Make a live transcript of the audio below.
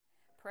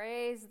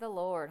Praise the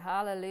Lord.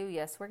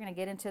 Hallelujah. So we're going to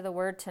get into the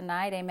word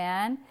tonight.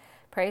 Amen.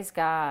 Praise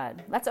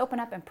God. Let's open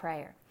up in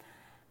prayer.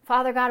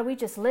 Father God, we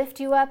just lift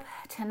you up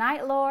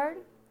tonight, Lord.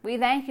 We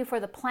thank you for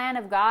the plan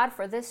of God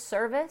for this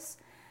service.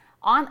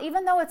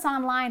 Even though it's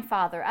online,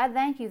 Father, I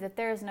thank you that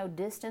there is no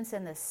distance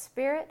in the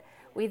Spirit.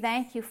 We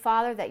thank you,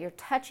 Father, that you're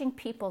touching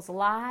people's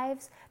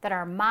lives, that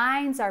our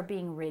minds are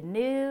being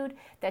renewed,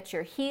 that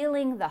you're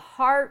healing the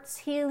hearts,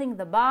 healing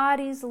the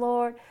bodies,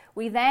 Lord.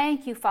 We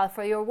thank you, Father,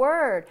 for your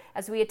word.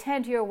 As we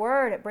attend to your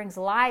word, it brings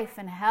life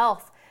and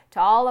health to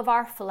all of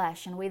our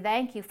flesh. And we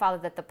thank you, Father,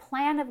 that the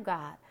plan of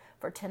God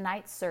for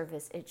tonight's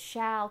service, it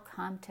shall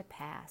come to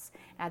pass.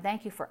 And I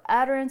thank you for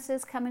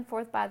utterances coming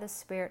forth by the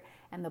Spirit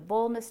and the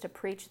boldness to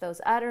preach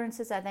those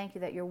utterances. I thank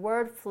you that your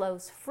word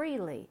flows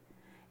freely.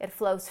 It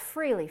flows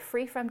freely,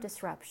 free from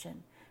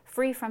disruption,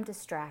 free from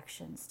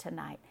distractions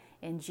tonight.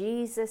 In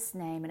Jesus'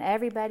 name. And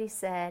everybody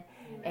said,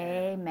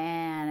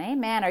 amen.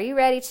 Amen. Are you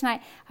ready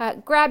tonight?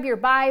 Grab your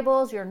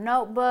Bibles, your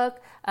notebook,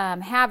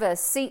 have a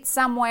seat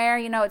somewhere.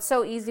 You know, it's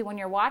so easy when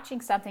you're watching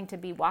something to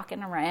be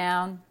walking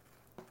around.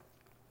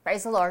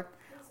 Praise the Lord.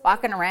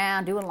 Walking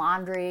around, doing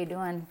laundry,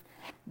 doing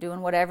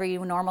whatever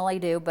you normally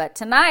do. But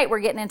tonight we're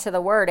getting into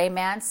the Word.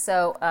 Amen.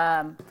 So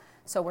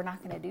we're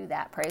not going to do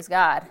that. Praise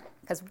God.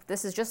 Because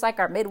this is just like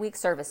our midweek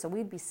service, so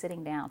we'd be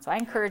sitting down. So I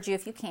encourage you,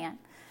 if you can,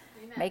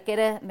 make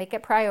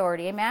it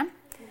priority. Amen?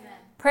 Amen.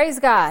 Praise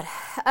God.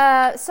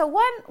 So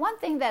one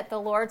thing that the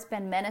Lord's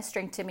been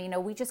ministering to me,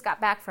 we just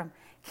got back from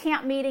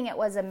camp meeting. It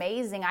was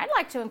amazing. I'd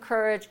like to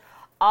encourage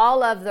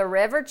all of the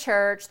River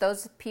Church,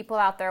 those people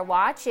out there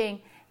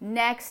watching,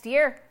 next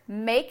year,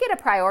 make it a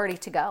priority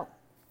to go.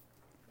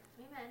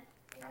 Amen.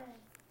 Amen.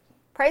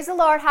 Praise the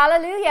Lord.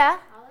 Hallelujah. Hallelujah.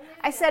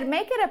 I said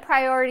make it a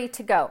priority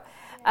to go.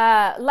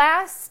 Over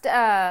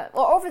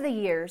the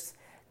years,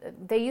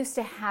 they used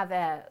to have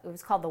it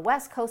was called the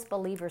West Coast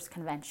Believers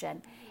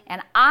Convention.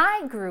 And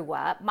I grew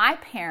up, my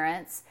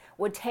parents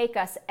would take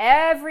us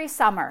every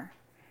summer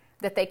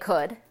that they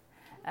could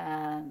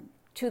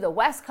to the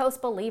West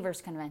Coast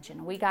Believers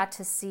Convention. We got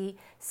to see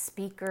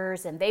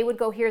speakers, and they would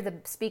go hear the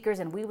speakers,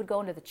 and we would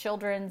go into the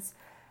children's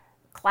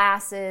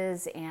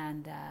classes.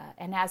 And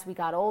as we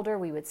got older,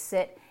 we would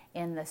sit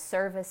in the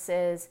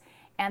services.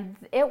 And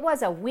it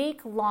was a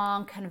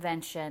week-long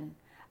convention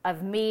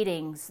of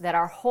meetings that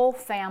our whole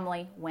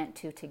family went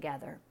to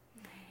together.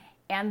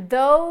 And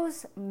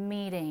those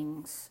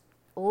meetings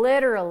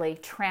literally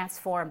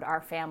transformed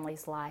our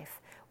family's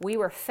life. We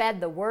were fed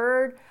the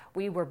Word.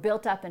 We were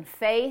built up in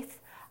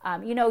faith.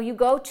 You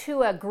go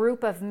to a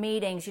group of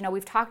meetings.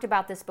 We've talked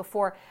about this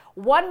before.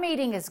 One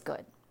meeting is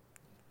good.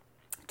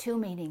 2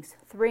 meetings,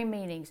 3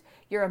 meetings.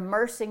 You're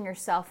immersing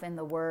yourself in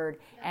the Word.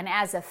 And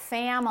as a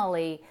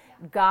family,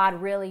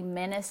 God really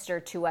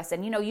ministered to us.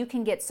 And you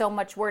can get so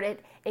much Word.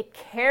 It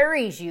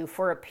carries you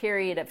for a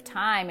period of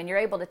time. And you're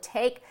able to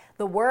take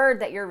the Word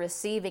that you're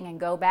receiving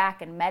and go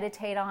back and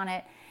meditate on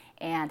it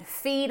and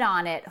feed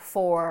on it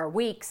for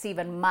weeks,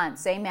 even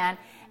months. Amen.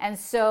 And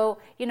so,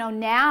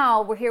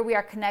 now we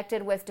are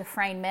connected with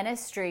Dufresne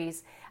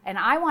Ministries. And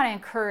I want to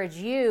encourage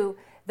you,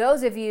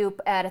 those of you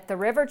at the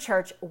River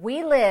Church,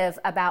 we live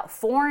about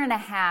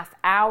 4.5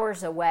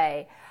 hours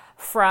away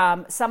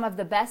from some of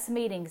the best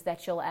meetings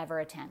that you'll ever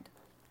attend.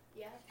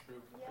 Yeah.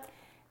 True. Yeah.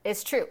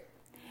 It's true.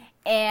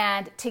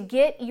 And to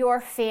get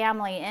your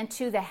family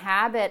into the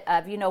habit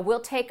of, we'll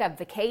take a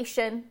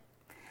vacation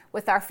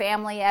with our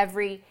family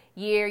every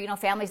year.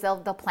 Families, they'll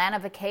plan a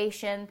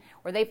vacation,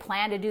 or they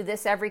plan to do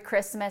this every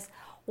Christmas.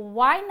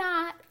 Why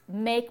not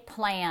make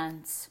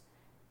plans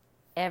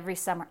every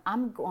summer?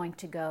 I'm going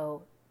to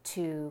go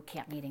to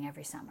camp meeting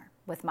every summer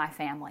with my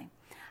family.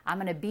 I'm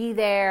going to be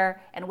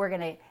there, and we're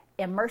going to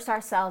immerse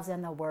ourselves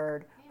in the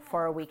Word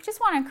for a week. Just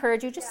want to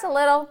encourage you just a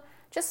little.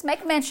 Just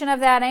make mention of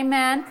that.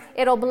 Amen.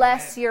 It'll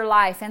bless your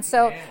life. And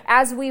so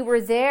as we were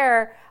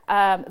there,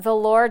 the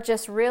Lord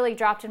just really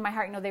dropped in my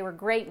heart. They were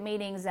great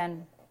meetings.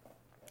 And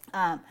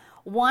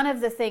one of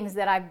the things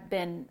that I've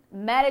been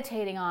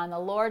meditating on, the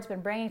Lord's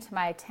been bringing to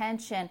my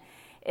attention,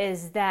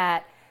 is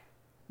that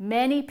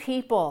many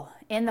people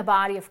in the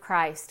body of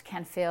Christ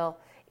can feel,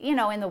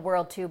 in the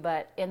world too,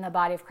 but in the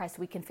body of Christ,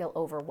 we can feel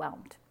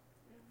overwhelmed.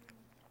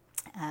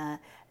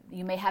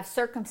 You may have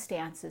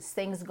circumstances,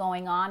 things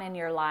going on in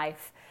your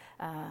life,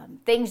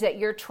 things that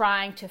you're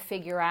trying to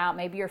figure out.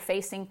 Maybe you're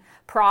facing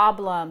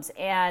problems,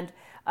 and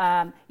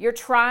you're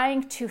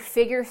trying to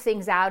figure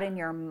things out in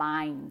your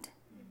mind.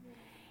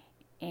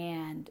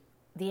 And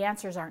the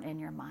answers aren't in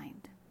your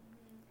mind.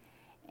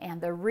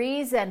 And the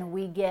reason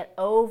we get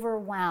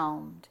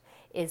overwhelmed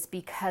is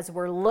because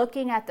we're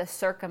looking at the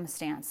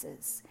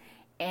circumstances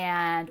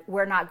and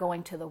we're not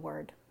going to the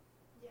Word.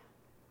 Yeah.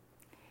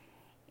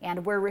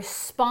 And we're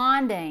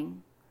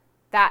responding,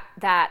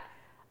 that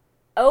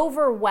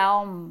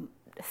overwhelmed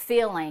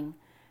feeling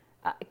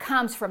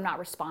comes from not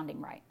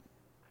responding right.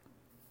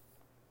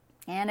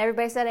 And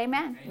everybody said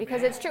amen,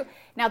 because it's true.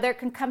 Now, there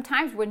can come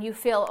times when you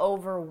feel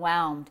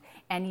overwhelmed,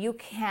 and you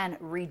can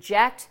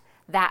reject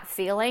that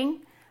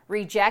feeling,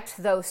 reject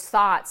those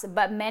thoughts,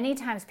 but many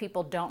times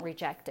people don't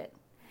reject it.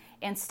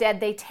 Instead,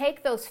 they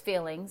take those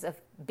feelings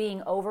of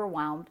being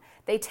overwhelmed.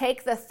 They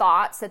take the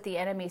thoughts that the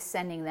enemy's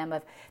sending them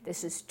of,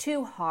 this is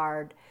too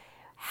hard.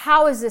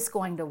 How is this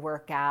going to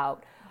work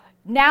out?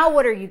 Now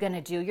what are you going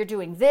to do? You're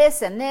doing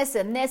this and this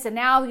and this, and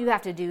now you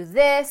have to do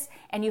this.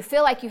 And you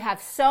feel like you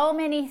have so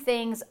many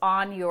things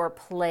on your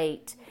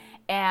plate.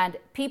 And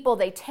people,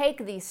 they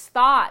take these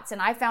thoughts,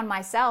 and I found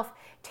myself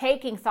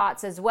taking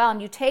thoughts as well.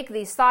 And you take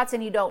these thoughts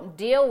and you don't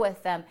deal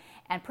with them.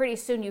 And pretty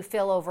soon you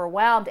feel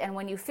overwhelmed. And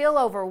when you feel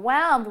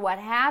overwhelmed, what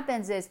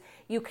happens is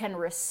you can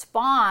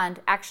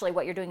respond. Actually,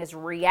 what you're doing is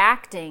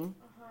reacting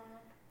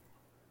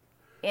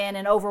in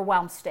an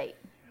overwhelmed state.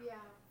 Yeah.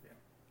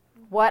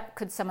 What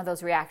could some of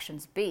those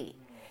reactions be?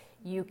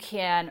 You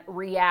can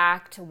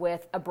react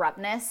with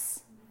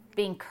abruptness,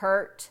 being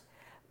curt,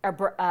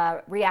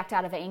 react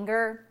out of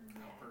anger.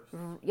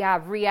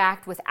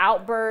 React with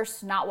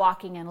outbursts, not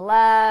walking in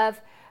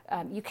love.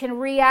 You can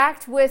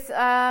react with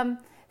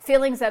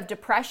feelings of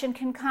depression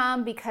can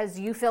come because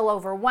you feel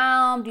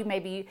overwhelmed.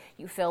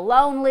 You feel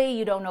lonely.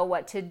 You don't know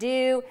what to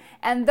do.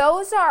 And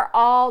those are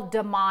all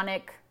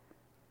demonic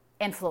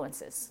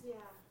influences. Yeah.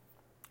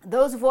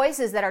 Those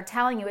voices that are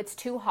telling you it's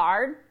too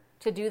hard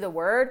to do the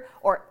word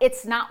or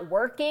it's not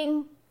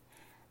working,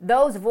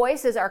 those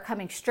voices are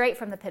coming straight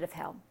from the pit of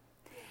hell.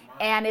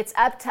 And it's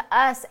up to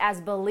us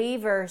as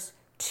believers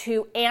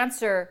to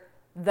answer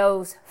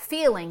those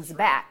feelings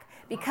back,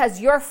 because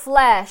your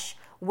flesh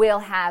will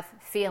have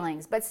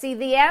feelings. But see,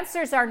 the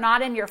answers are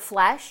not in your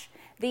flesh.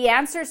 The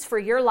answers for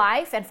your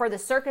life and for the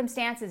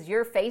circumstances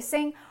you're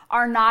facing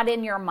are not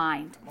in your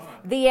mind.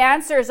 The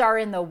answers are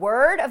in the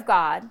Word of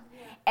God,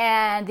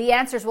 and the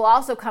answers will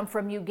also come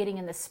from you getting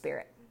in the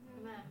Spirit.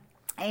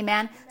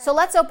 Amen. So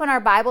let's open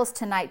our Bibles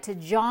tonight to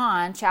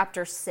John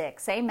chapter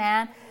 6.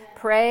 Amen.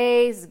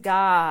 Praise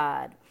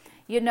God.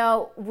 You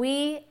know,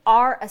 we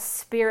are a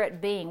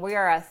spirit being. We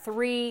are a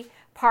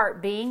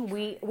three-part being.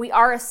 We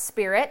are a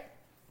spirit.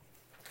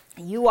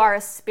 You are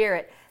a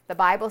spirit. The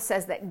Bible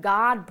says that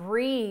God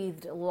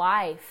breathed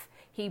life.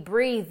 He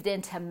breathed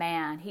into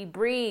man. He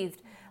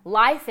breathed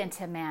life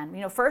into man.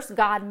 You know, first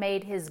God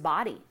made his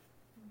body.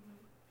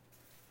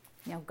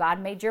 You know,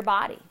 God made your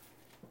body.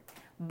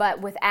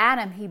 But with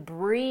Adam, he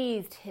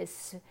breathed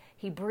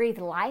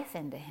life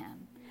into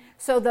him.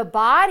 So the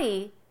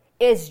body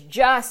is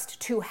just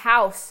to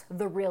house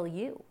the real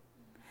you.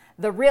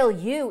 The real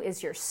you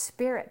is your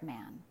spirit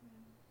man.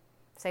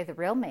 Say, the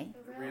real me,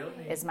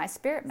 is my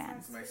spirit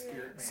man.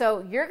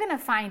 So you're going to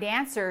find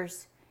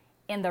answers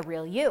in the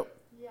real you.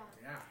 Yeah.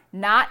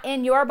 Not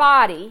in your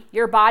body.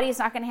 Your body is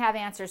not going to have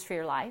answers for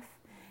your life.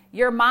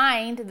 Your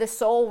mind, the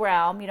soul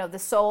realm, you know, the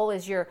soul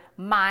is your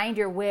mind,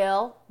 your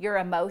will, your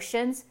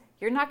emotions.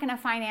 You're not going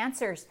to find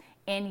answers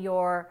in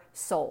your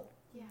soul.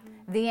 Yeah.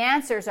 The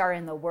answers are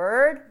in the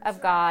Word of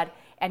God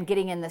and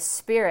getting in the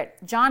Spirit.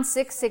 John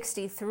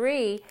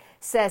 6:63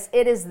 says,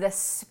 it is the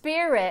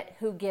Spirit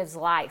who gives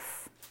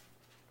life.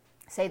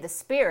 Say, the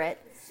Spirit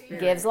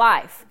gives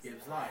life.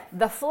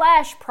 The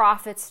flesh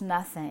profits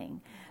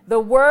nothing. The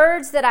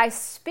words that I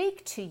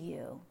speak to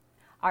you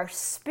are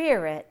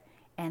spirit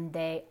and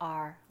they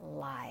are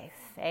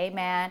life.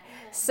 Amen.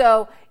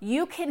 So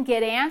you can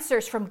get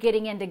answers from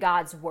getting into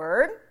God's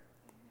Word,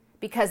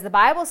 because the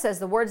Bible says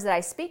the words that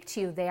I speak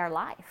to you, they are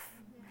life.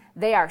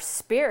 They are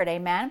spirit.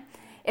 Amen.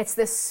 It's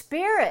the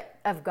Spirit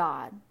of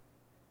God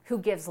who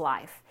gives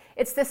life.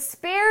 It's the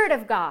Spirit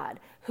of God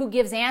who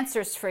gives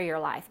answers for your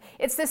life.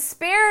 It's the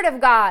Spirit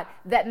of God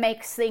that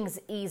makes things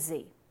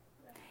easy.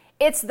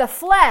 It's the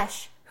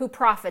flesh who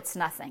profits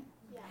nothing.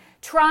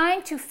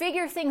 Trying to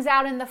figure things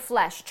out in the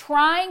flesh,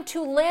 trying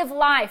to live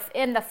life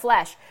in the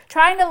flesh,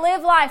 trying to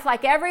live life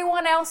like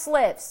everyone else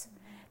lives,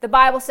 the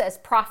Bible says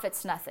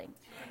profits nothing.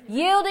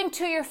 Yielding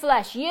to your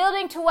flesh,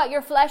 yielding to what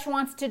your flesh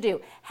wants to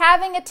do,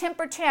 having a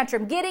temper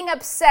tantrum, getting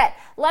upset.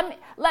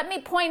 Let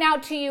me point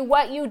out to you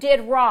what you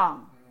did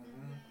wrong.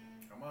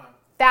 Come on.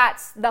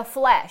 That's the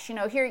flesh. You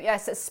know, here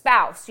as a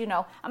spouse, you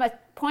know, I'm going to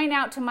point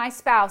out to my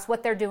spouse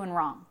what they're doing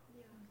wrong.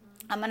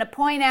 I'm going to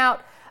point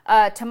out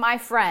to my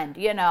friend,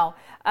 you know,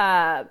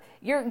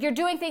 you're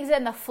doing things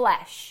in the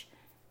flesh.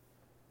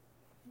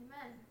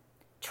 Amen.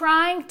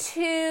 Trying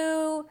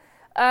to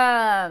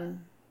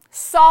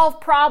solve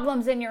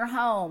problems in your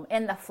home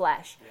in the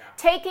flesh. Yeah.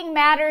 Taking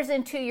matters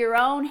into your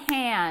own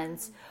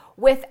hands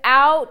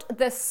without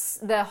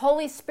the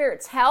Holy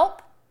Spirit's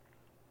help.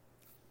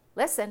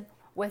 Listen,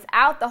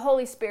 without the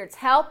Holy Spirit's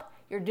help,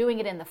 you're doing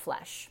it in the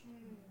flesh.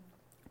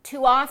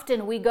 Too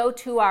often we go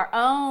to our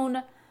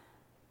own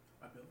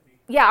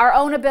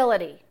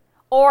ability.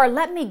 Or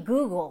let me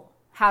Google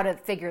how to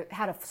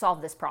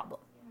solve this problem.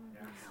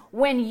 Yeah.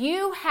 When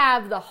you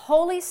have the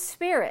Holy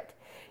Spirit,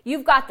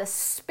 you've got the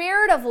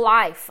Spirit of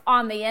life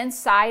on the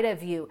inside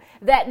of you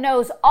that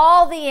knows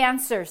all the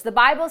answers. The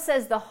Bible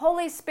says the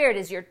Holy Spirit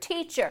is your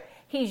teacher.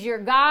 He's your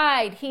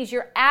guide. He's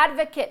your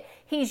advocate.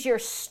 He's your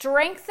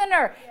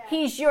strengthener. Yes.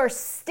 He's your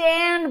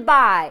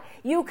standby.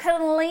 You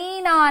can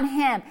lean on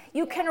Him.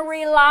 You can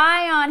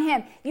rely on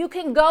Him. You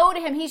can go to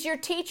Him. He's your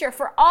teacher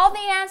for all the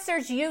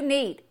answers you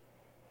need.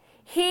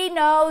 He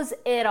knows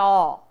it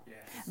all.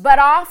 Yes. But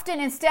often,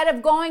 instead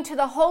of going to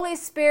the Holy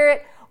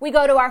Spirit, we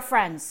go to our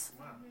friends.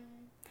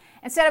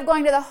 Instead of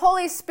going to the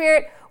Holy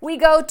Spirit, we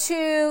go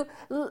to,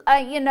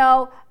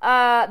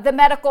 the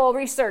medical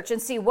research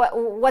and see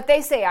what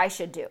they say I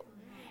should do.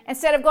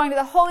 Instead of going to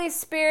the Holy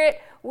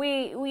Spirit,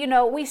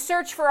 we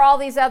search for all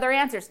these other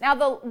answers. Now,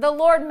 the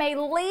Lord may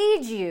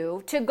lead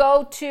you to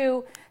go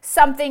to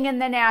something in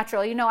the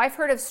natural. I've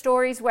heard of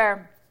stories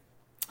where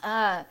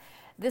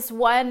this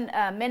one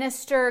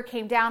minister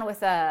came down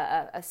with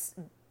a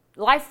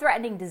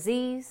life-threatening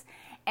disease,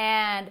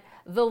 and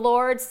the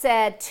Lord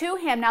said to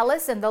him, now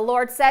listen, the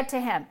Lord said to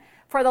him,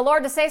 for the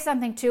Lord to say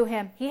something to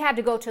him, he had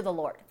to go to the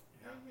Lord.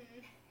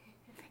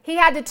 He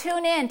had to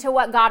tune in to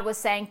what God was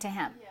saying to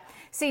him.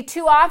 See,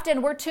 too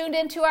often we're tuned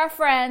into our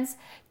friends,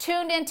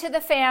 tuned into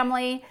the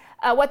family,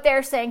 what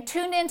they're saying,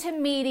 tuned into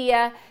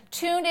media,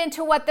 tuned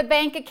into what the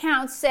bank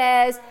account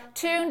says,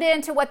 tuned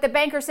into what the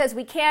banker says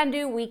we can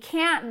do, we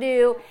can't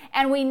do,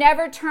 and we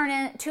never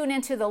tune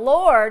into the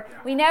Lord.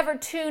 We never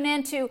tune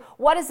into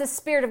what is the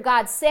Spirit of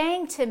God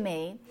saying to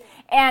me.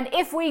 And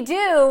if we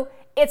do,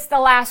 it's the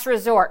last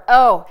resort.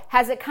 Oh,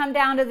 has it come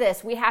down to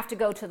this? We have to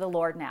go to the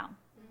Lord now.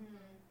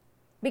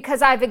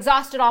 Because I've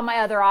exhausted all my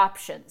other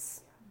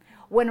options.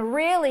 When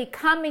really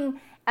coming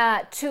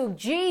to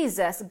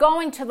Jesus,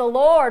 going to the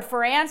Lord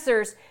for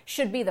answers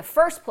should be the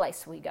first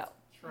place we go.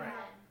 That's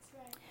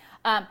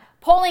right.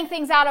 Pulling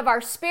things out of our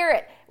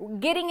spirit,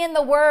 getting in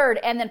the Word,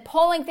 and then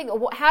pulling things.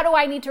 How do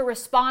I need to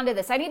respond to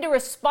this? I need to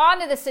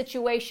respond to the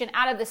situation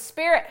out of the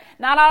Spirit,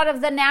 not out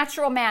of the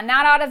natural man,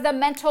 not out of the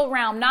mental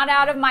realm, not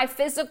out of my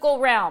physical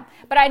realm,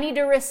 but I need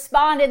to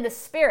respond in the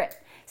Spirit.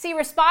 See,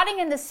 responding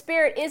in the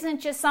Spirit isn't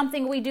just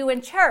something we do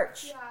in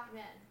church. Yeah.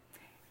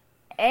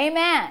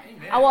 Amen.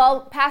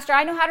 Well, Pastor,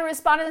 I know how to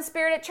respond in the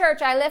Spirit at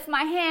church. I lift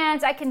my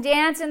hands. I can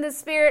dance in the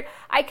Spirit.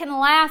 I can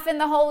laugh in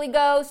the Holy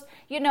Ghost.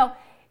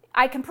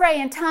 I can pray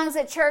in tongues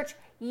at church.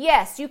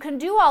 Yes, you can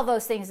do all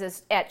those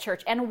things at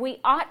church, and we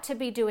ought to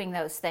be doing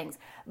those things.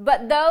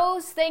 But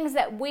those things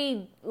that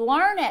we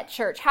learn at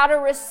church, how to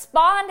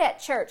respond at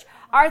church,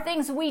 are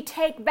things we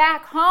take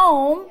back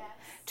home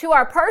to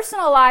our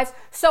personal lives.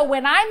 So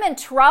when I'm in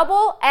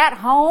trouble at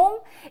home,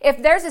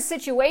 if there's a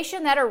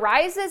situation that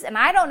arises and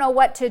I don't know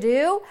what to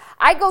do,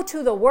 I go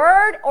to the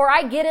Word or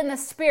I get in the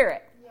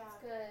Spirit. Yeah.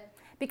 Good.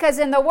 Because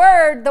in the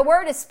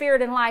Word is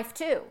Spirit and life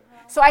too.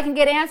 So I can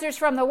get answers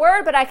from the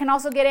Word, but I can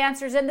also get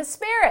answers in the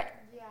Spirit.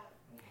 Yeah.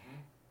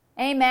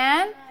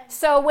 Amen?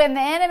 So when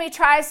the enemy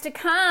tries to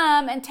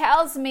come and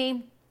tells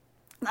me,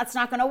 that's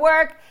not going to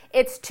work,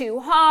 it's too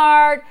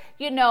hard,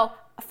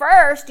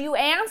 first you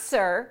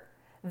answer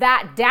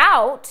that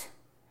doubt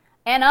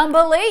and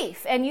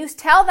unbelief. And you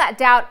tell that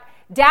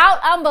doubt,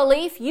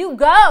 unbelief, you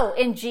go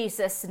in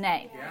Jesus'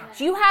 name. Yeah.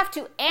 So you have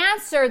to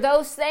answer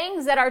those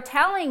things that are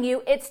telling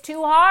you it's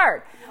too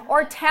hard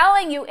or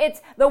telling you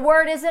the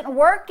word isn't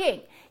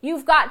working.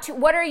 You've got to,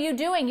 what are you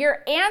doing?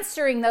 You're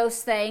answering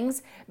those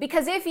things,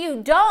 because if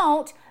you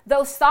don't,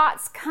 those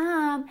thoughts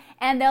come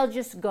and they'll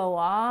just go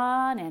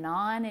on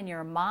in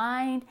your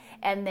mind,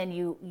 and then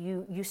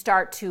you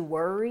start to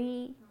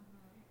worry.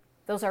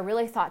 Those are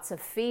really thoughts of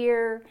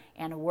fear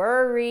and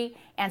worry.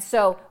 And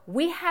so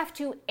we have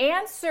to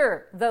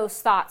answer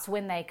those thoughts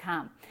when they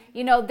come.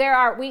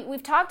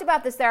 We've talked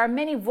about this. There are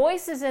many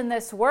voices in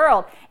this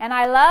world. And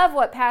I love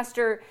what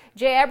Pastor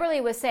Jay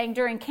Eberly was saying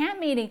during camp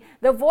meeting.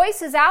 The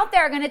voices out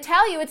there are going to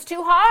tell you it's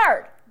too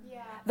hard.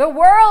 Yeah. The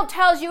world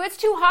tells you it's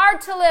too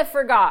hard to live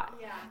for God.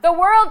 Yeah. The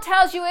world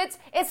tells you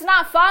it's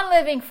not fun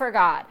living for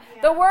God.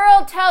 Yeah. The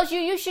world tells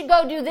you should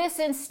go do this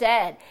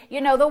instead.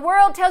 The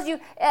world tells you,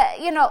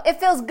 it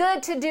feels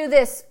good to do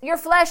this. Your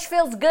flesh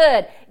feels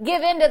good.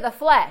 Give in to the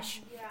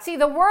flesh. Yeah. See,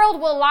 the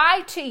world will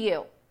lie to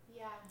you.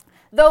 Yeah.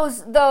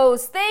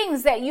 Those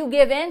things that you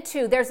give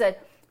into, there's a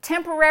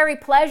temporary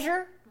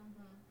pleasure,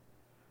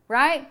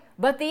 right?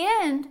 But the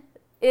end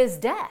is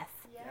death.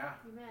 Yeah.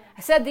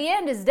 I said the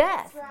end is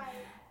death. That's right.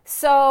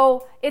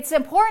 So it's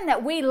important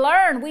that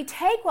we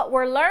take what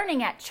we're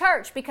learning at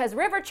church, because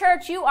River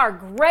Church, you are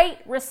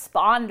great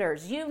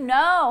responders. You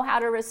know how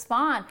to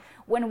respond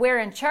when we're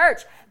in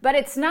church. But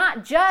it's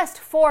not just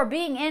for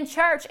being in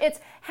church.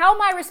 It's how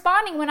am I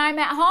responding when I'm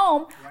at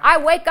home? I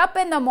wake up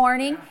in the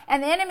morning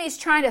and the enemy's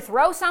trying to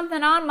throw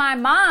something on my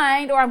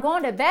mind, or I'm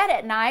going to bed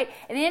at night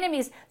and the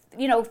enemy's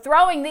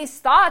throwing these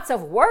thoughts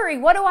of worry.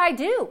 What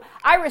do?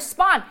 I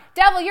respond.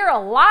 Devil, you're a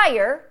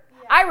liar.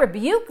 I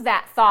rebuke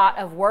that thought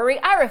of worry.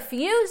 I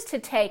refuse to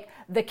take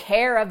the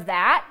care of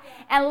that.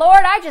 And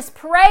Lord, I just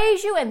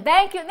praise you and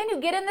thank you. And then you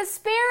get in the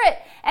Spirit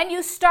and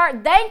you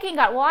start thanking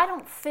God. Well, I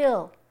don't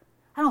feel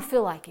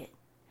like it.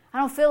 I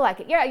don't feel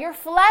like it. Yeah, your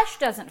flesh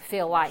doesn't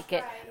feel like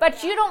it.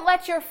 But you don't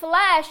let your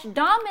flesh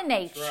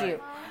dominate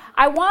you.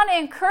 I want to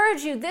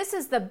encourage you. This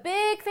is the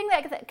big thing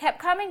that kept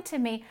coming to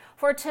me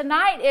for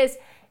tonight is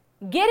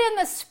get in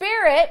the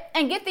Spirit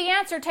and get the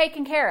answer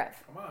taken care of.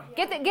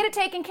 Get it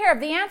taken care of.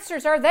 The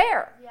answers are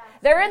there.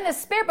 They're in the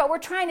Spirit, but we're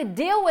trying to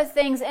deal with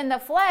things in the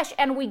flesh,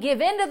 and we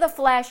give into the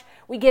flesh.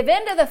 We give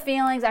into the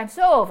feelings. I'm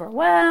so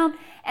overwhelmed.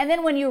 And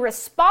then when you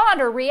respond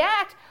or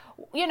react,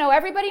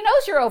 everybody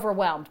knows you're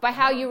overwhelmed by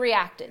how you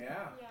reacted.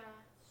 Yeah.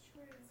 It's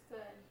true. It's good.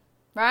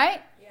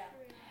 Right? Yeah.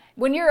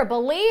 When you're a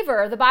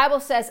believer, the Bible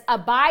says,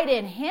 abide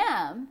in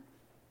him.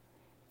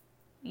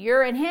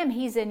 You're in him,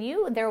 he's in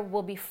you, and there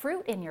will be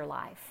fruit in your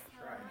life.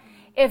 Right.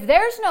 If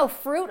there's no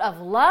fruit of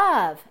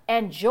love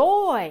and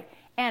joy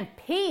and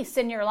peace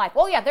in your life,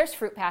 oh yeah, there's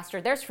fruit, Pastor,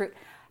 there's fruit.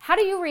 How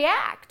do you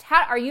react?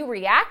 Are you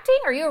reacting?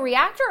 Are you a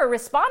reactor or a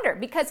responder?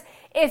 Because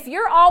if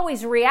you're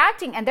always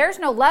reacting and there's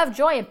no love,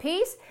 joy, and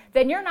peace,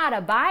 then you're not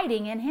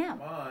abiding in him.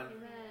 Come on. Amen.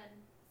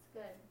 It's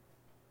good.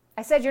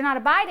 I said you're not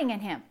abiding in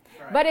him.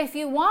 Right. But if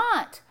you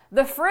want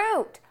the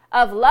fruit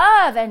of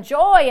love and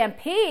joy and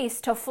peace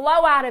to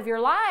flow out of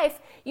your life,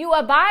 you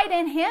abide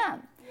in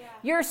him.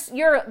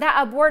 Yeah.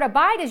 That word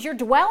abide is you're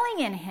dwelling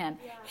in him.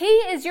 Yeah. He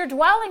is your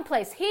dwelling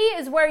place. He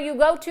is where you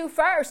go to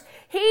first.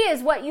 He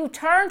is what you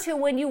turn to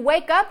when you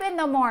wake up in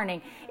the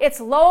morning. It's,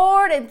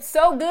 Lord, it's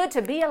so good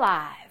to be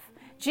alive.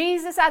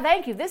 Jesus, I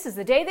thank you. This is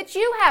the day that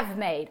you have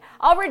made.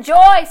 I'll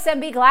rejoice and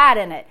be glad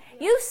in it.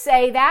 Yeah. You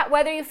say that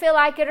whether you feel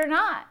like it or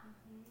not.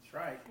 That's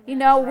right.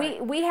 That's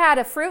right. We had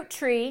a fruit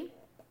tree.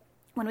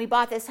 When we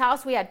bought this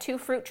house, we had 2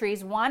 fruit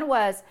trees. One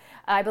was,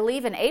 I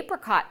believe, an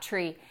apricot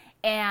tree.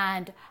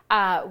 And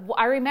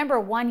I remember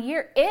one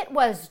year, it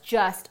was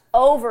just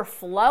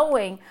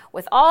overflowing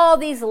with all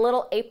these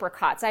little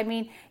apricots. I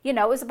mean, it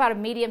was about a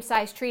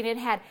medium-sized tree, and it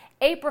had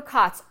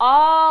apricots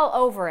all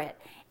over it.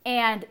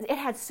 And it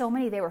had so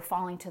many, they were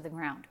falling to the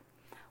ground.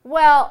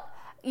 Well,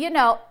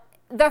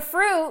 the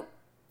fruit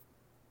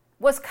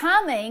was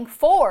coming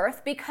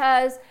forth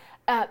because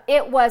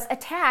it was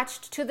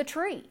attached to the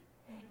tree.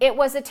 It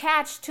was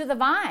attached to the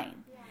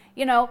vine.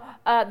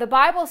 Yeah. The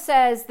Bible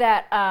says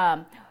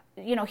that,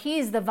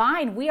 he's the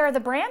vine, we are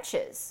the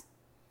branches.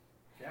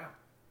 Yeah.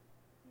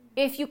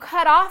 If you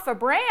cut off a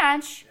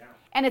branch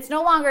and it's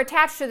no longer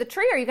attached to the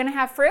tree, are you going to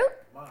have fruit?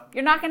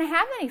 You're not going to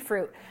have any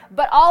fruit.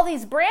 But all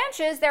these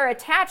branches, they're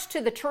attached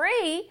to the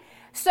tree,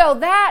 so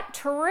that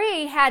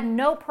tree had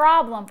no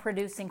problem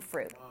producing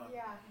fruit.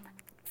 Yeah.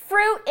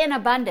 Fruit in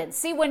abundance.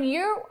 See, when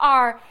you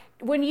are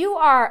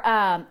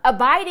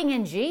abiding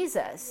in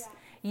Jesus,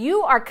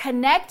 you are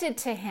connected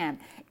to him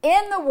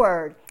in the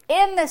Word,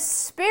 in the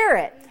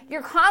Spirit.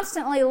 You're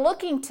constantly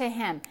looking to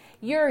him.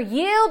 You're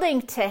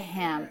yielding to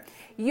him.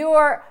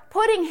 You're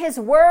putting his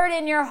word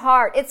in your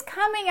heart. It's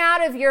coming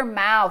out of your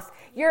mouth.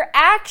 Your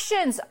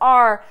actions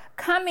are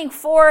coming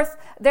forth.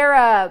 They're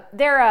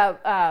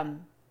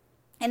an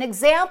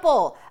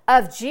example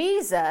of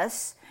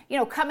Jesus,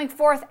 coming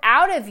forth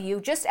out of you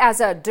just as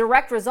a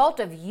direct result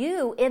of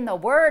you in the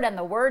Word and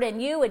the Word in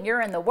you, and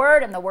you're in the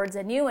Word and the Word's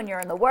in you and you're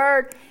in the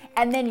Word.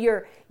 And then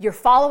you're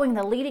following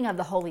the leading of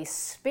the Holy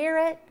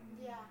Spirit.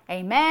 Yeah.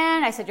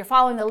 Amen. I said you're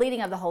following the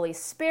leading of the Holy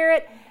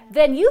Spirit.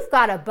 Then you've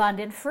got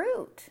abundant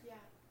fruit. Yeah.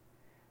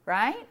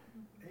 Right?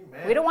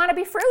 Amen. We don't want to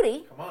be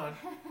fruity. Come on.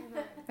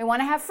 We want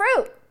to have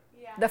fruit.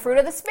 Yeah. The fruit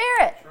of the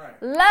Spirit. That's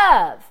right.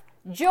 Love,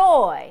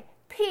 joy,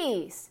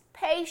 peace,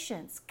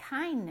 patience,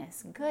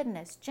 kindness,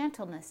 goodness,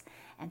 gentleness,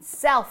 and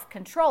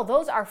self-control.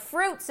 Those are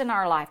fruits in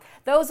our life.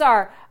 Those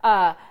are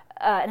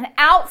an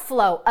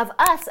outflow of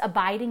us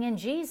abiding in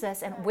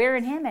Jesus, and we're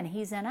in him and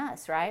he's in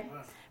us, right?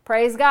 Amen.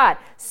 Praise God.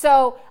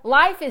 So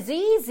life is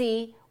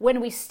easy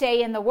when we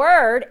stay in the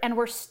Word and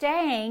we're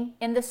staying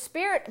in the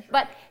Spirit.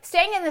 But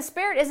staying in the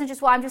Spirit isn't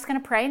just, well, I'm just going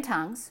to pray in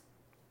tongues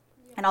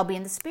and I'll be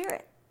in the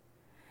Spirit.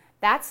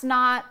 That's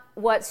not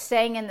what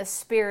staying in the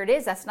Spirit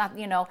is. That's not,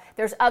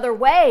 there's other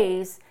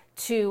ways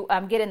to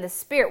get in the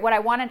Spirit. What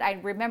I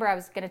remember I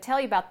was going to tell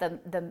you about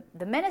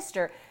the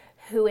minister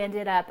who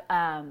ended up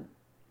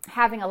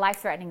having a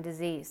life-threatening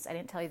disease. I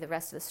didn't tell you the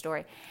rest of the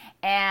story.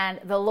 And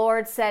the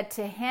Lord said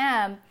to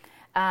him,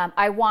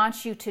 I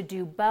want you to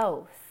do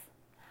both.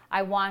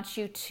 I want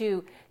you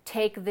to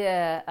take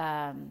the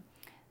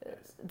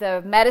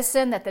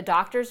medicine that the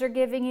doctors are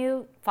giving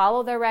you,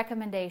 follow their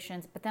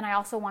recommendations, but then I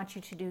also want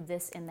you to do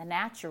this in the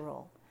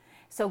natural.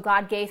 So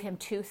God gave him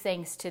 2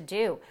 things to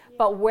do. Yeah.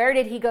 But where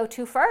did he go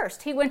to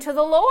first? He went to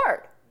the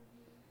Lord,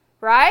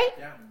 right?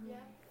 Yeah. Yeah.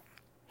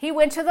 He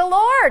went to the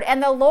Lord,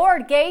 and the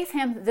Lord gave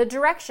him the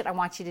direction. I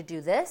want you to do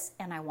this,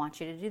 and I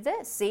want you to do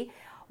this. See,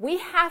 we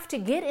have to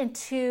get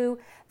into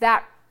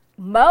that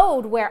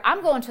mode where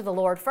I'm going to the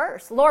Lord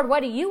first. Lord, what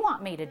do you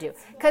want me to do?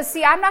 Because,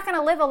 see, I'm not going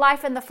to live a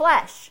life in the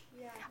flesh.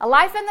 Yeah. A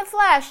life in the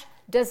flesh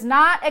does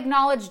not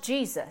acknowledge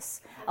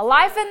Jesus. A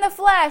life in the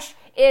flesh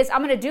is,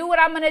 I'm going to do what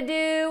I'm going to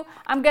do.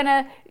 I'm going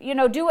to,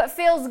 do what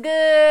feels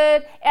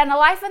good. And a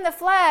life in the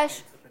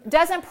flesh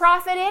doesn't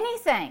profit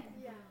anything.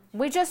 Yeah.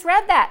 We just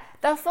read that.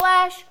 The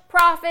flesh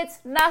profits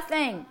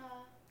nothing.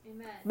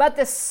 Amen. But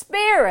the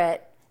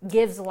Spirit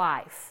gives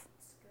life.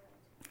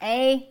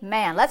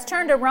 Amen. Let's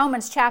turn to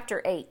Romans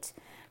chapter 8.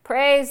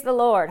 Praise the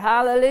Lord.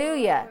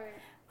 Hallelujah.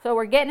 So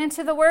we're getting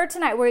into the Word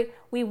tonight.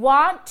 We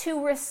want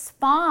to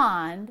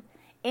respond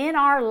in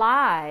our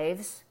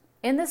lives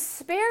in the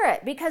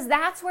Spirit, because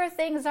that's where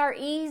things are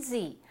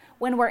easy.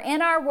 When we're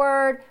in our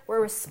Word, we're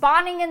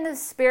responding in the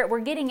Spirit, we're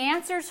getting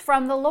answers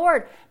from the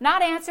Lord,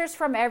 not answers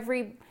from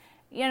every,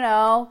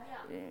 Joe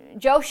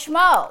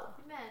Schmo.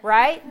 Amen.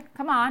 right?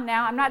 Come on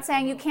now. I'm not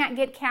saying you can't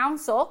get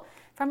counsel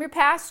from your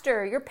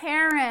pastor, your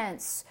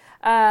parents,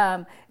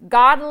 godly,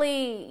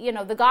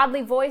 the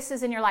godly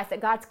voices in your life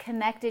that God's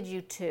connected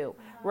you to,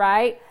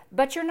 right?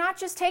 But you're not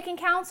just taking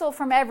counsel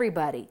from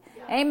everybody.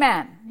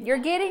 Amen. You're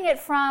getting it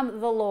from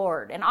the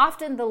Lord. And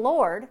often the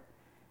Lord,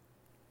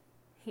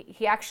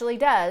 He actually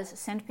does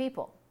send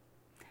people.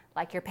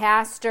 Like your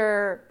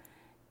pastor,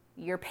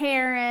 your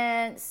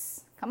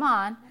parents, come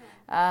on.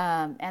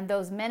 And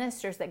those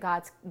ministers that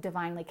God's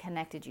divinely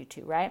connected you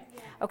to, right?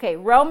 Okay,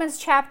 Romans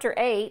chapter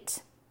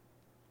 8,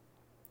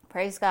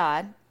 praise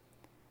God,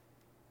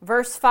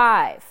 verse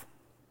 5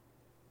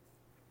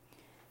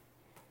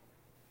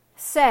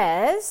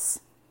 says,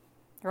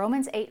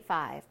 Romans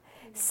 8:5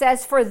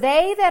 says, "For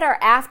they that are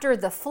after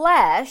the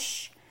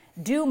flesh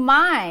do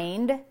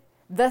mind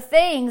the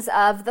things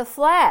of the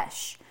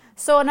flesh."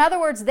 So in other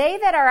words, they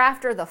that are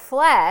after the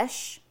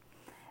flesh,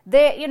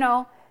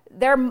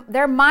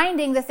 they're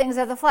minding the things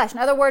of the flesh. In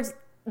other words,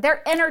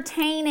 they're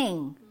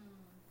entertaining.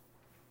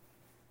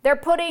 They're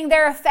putting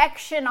their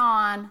affection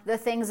on the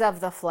things of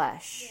the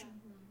flesh.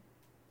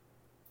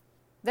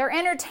 They're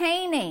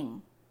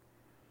entertaining.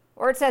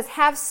 Or it says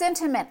have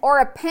sentiment or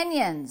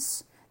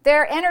opinions.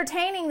 They're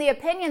entertaining the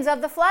opinions of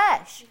the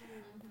flesh.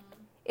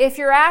 If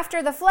you're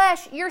after the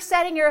flesh, you're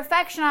setting your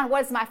affection on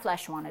what does my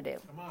flesh want to do.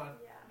 Come on.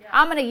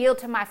 I'm going to yield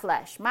to my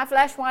flesh. My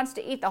flesh wants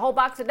to eat the whole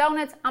box of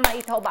donuts. I'm going to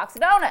eat the whole box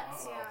of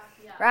donuts.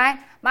 Right?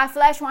 My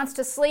flesh wants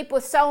to sleep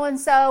with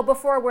so-and-so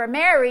before we're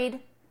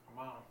married.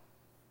 Come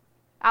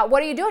on.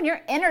 What are you doing?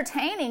 You're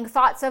entertaining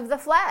thoughts of the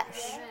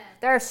flesh. Amen.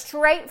 They're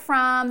straight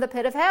from the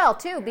pit of hell,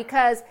 too,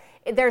 because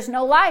there's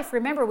no life.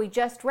 Remember, we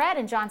just read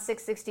in John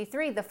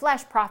 6:63, the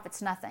flesh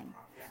profits nothing.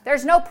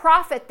 There's no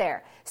profit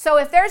there. So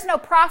if there's no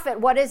profit,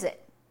 what is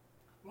it?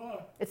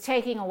 Well, It's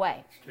taking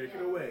away. take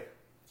it away.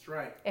 That's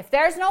right. If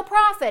there's no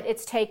profit,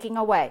 it's taking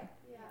away.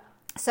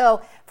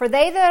 So, for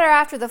they that are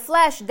after the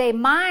flesh, they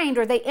mind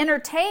or they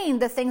entertain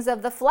the things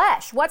of the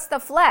flesh. What's the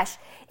flesh?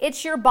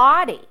 It's your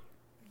body.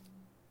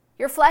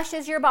 Your flesh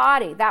is your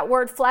body. That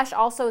word flesh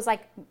also is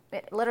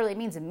it literally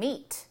means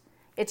meat.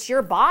 It's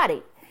your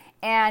body.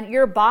 And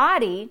your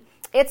body,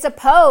 it's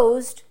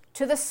opposed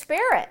to the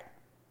spirit.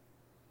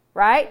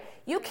 Right?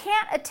 You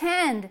can't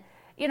attend,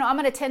 I'm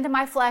going to tend to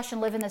my flesh and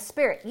live in the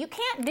spirit. You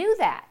can't do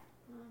that.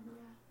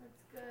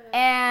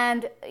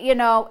 And,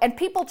 and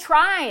people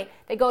try.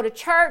 They go to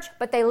church,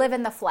 but they live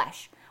in the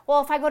flesh.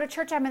 Well, if I go to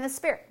church, I'm in the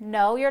spirit.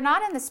 No, you're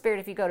not in the spirit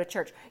if you go to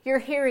church. You're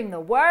hearing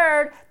the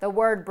word. The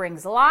word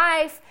brings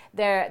life.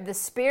 The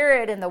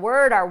spirit and the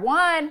word are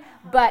one.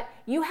 But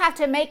you have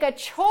to make a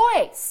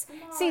choice.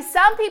 See,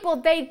 some people,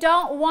 they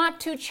don't want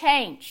to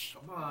change.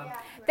 Come on.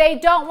 They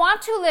don't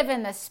want to live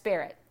in the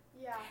spirit.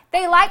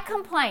 They like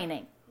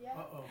complaining.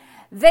 Uh-oh.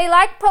 They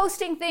like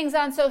posting things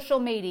on social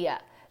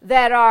media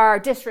that are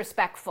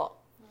disrespectful.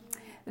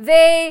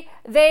 They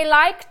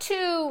like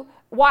to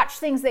watch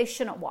things they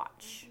shouldn't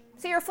watch.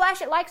 See, your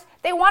flesh,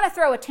 they want to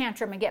throw a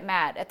tantrum and get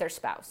mad at their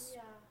spouse.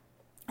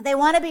 They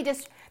want to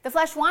the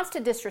flesh wants to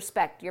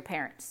disrespect your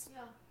parents.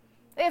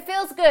 It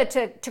feels good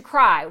to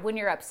cry when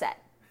you're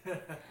upset.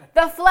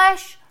 The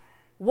flesh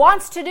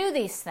wants to do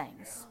these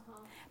things.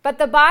 But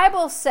the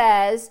Bible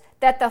says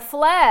that the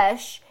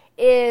flesh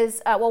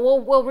is,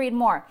 we'll read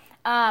more.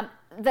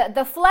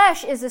 The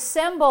flesh is a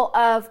symbol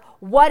of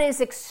what is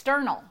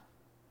external.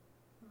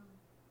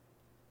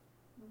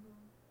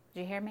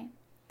 Did you hear me?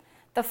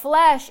 The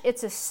flesh,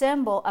 it's a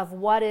symbol of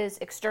what is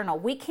external.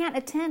 We can't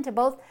attend to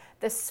both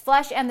the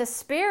flesh and the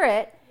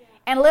spirit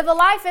and live a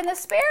life in the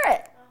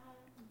spirit.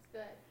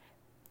 Good.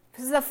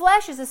 Because the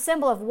flesh is a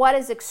symbol of what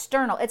is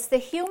external. It's the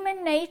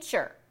human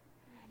nature.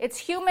 It's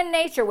human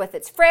nature with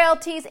its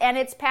frailties and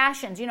its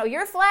passions.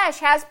 Your flesh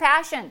has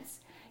passions.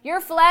 Your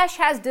flesh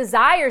has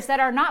desires that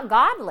are not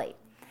godly.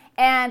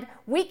 And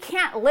we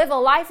can't live a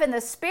life in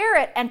the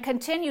spirit and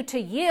continue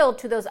to yield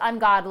to those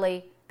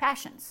ungodly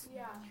passions.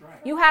 That's right.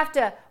 You have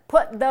to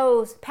put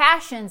those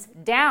passions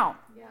down.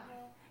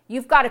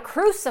 You've got to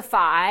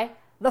crucify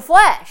the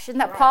flesh. And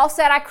that Paul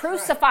said, I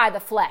crucify the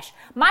flesh.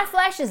 My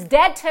flesh is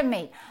dead to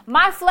me.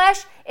 My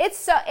flesh,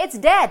 it's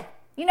dead.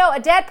 A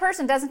dead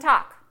person doesn't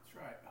talk.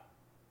 That's right.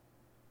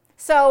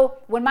 So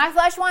when my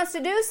flesh wants to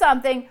do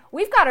something,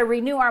 we've got to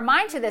renew our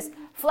mind to this.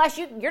 Flesh,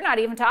 you're not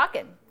even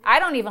talking. I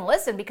don't even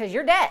listen because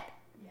you're dead.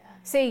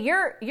 See,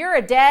 you're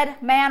a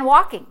dead man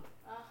walking.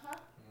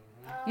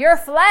 Your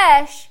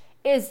flesh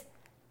is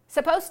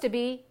supposed to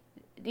be,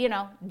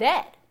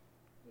 dead.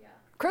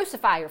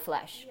 Crucify your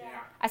flesh.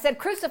 I said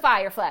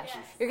crucify your flesh.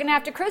 You're going to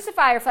have to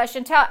crucify your flesh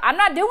and tell, I'm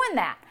not doing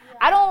that.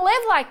 I don't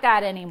live like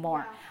that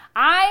anymore.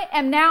 I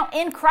am now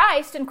in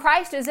Christ, and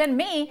Christ is in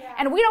me,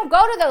 and we don't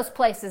go to those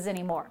places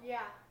anymore.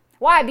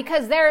 Why?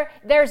 Because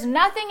there's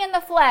nothing in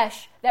the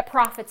flesh that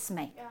profits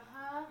me.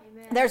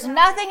 There's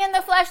nothing in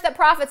the flesh that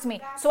profits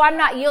me, so I'm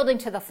not yielding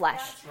to the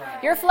flesh.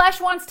 Your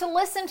flesh wants to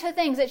listen to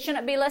things it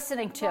shouldn't be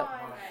listening to.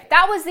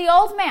 That was the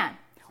old man.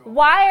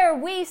 Why are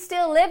we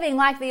still living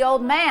like the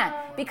old man?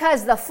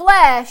 Because the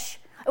flesh,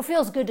 it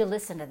feels good to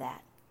listen to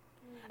that.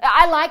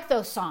 I like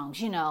those songs,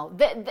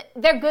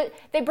 They're good.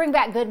 They bring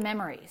back good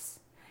memories.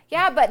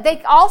 Yeah, but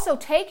they also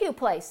take you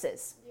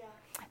places. Yeah.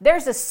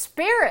 There's a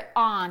spirit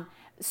on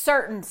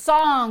certain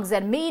songs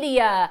and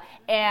media.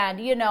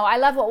 And, I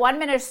love what one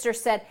minister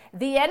said.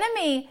 The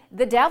enemy,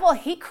 the devil,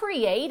 he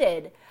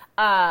created,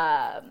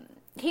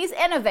 he's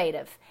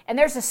innovative. And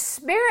there's a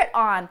spirit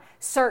on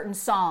certain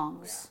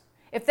songs.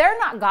 Yeah. If they're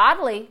not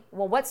godly,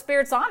 well, what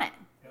spirit's on it?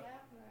 Yeah,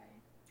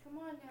 right. Come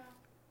on now.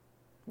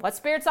 What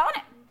spirit's on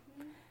it?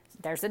 Mm-hmm.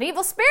 There's an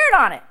evil spirit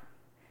on it.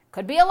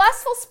 Could be a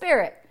lustful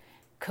spirit.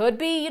 Could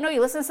be,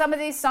 you listen to some of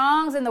these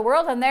songs in the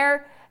world and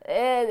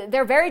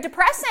they're very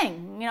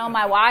depressing.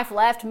 My wife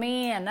left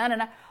me and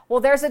no. Well,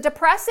 there's a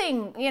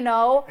depressing,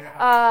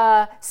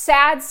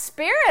 sad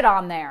spirit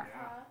on there.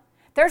 Yeah.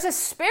 There's a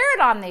spirit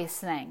on these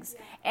things.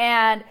 Yeah.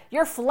 And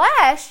your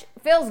flesh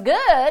feels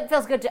good.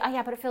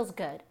 Yeah, but it feels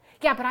good.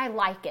 Yeah, but I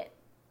like it.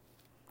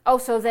 Oh,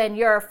 so then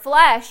your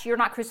flesh, you're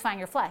not crucifying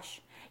your flesh.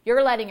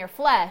 You're letting your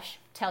flesh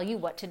tell you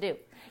what to do.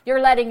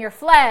 You're letting your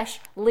flesh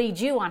lead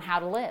you on how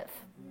to live.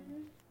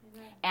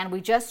 And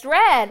we just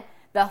read,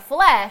 the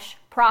flesh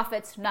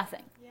profits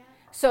nothing. Yeah.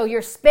 So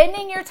you're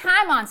spending your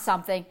time on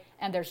something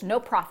and there's no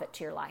profit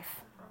to your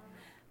life.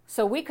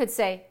 So we could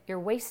say, you're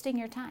wasting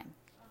your time.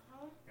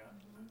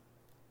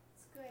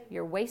 That's good.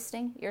 You're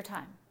wasting your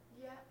time.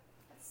 Yeah,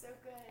 that's so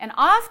good. And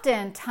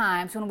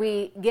oftentimes when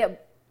we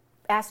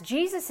ask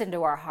Jesus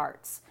into our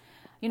hearts,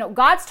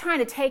 God's trying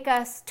to take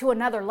us to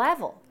another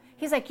level.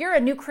 He's like, you're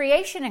a new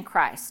creation in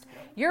Christ.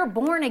 You're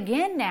born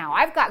again now.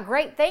 I've got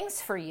great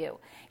things for you.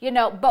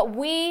 But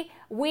we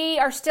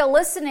are still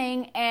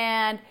listening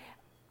and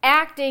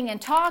acting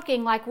and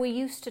talking like we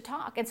used to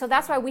talk. And so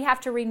that's why we have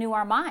to renew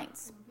our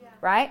minds,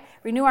 right?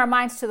 Renew our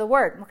minds to the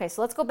Word. Okay,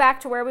 so let's go back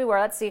to where we were.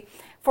 Let's see.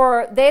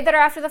 For they that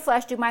are after the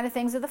flesh do mind the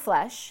things of the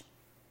flesh.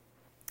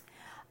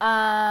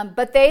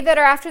 But they that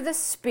are after the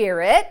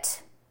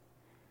Spirit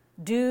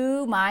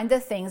do mind the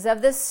things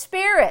of the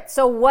Spirit.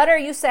 So what are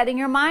you setting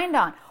your mind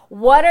on?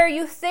 What are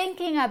you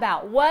thinking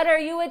about? What are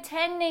you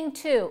attending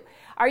to?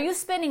 Are you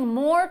spending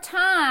more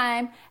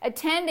time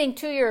attending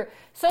to your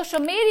social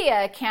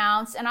media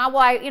accounts? And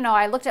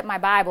I looked at my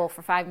Bible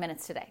for 5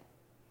 minutes today.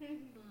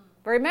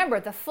 But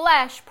remember, the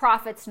flesh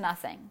profits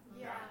nothing.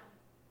 Yeah.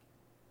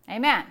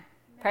 Amen.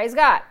 Praise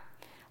God.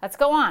 Let's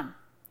go on.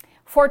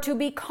 For to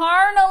be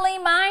carnally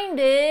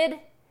minded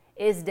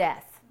is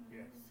death.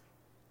 Yes.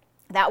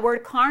 That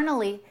word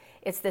carnally,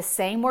 it's the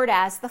same word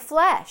as the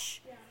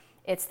flesh. Yeah.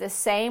 It's the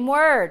same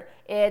word.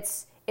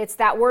 It's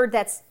that word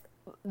that's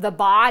the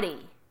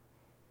body.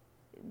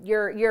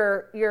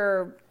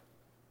 You're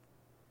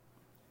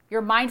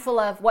mindful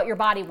of what your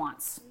body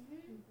wants.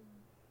 Mm-hmm.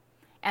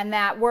 And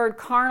that word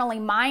carnally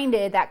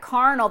minded, that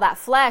carnal, that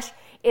flesh,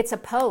 it's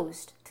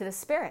opposed to the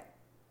Spirit.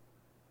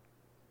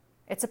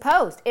 It's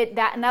opposed.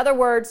 In other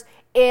words,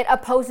 it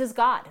opposes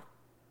God.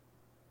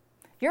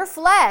 Your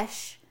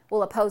flesh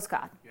will oppose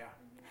God. Yeah.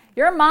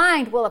 Your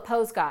mind will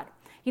oppose God.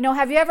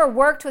 Have you ever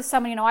worked with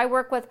someone? I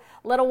work with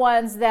little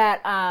ones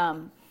that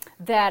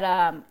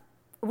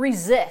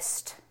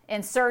resist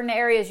in certain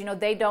areas.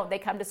 They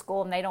come to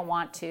school and they don't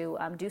want to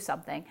do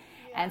something.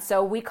 Yeah. And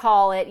so we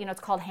call it, it's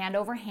called hand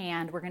over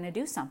hand. We're going to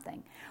do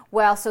something.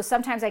 Well, so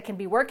sometimes I can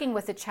be working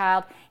with a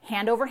child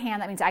hand over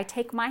hand. That means I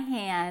take my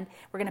hand,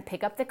 we're going to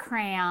pick up the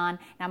crayon, and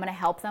I'm going to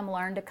help them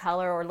learn to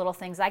color or little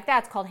things like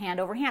that. It's called hand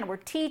over hand. We're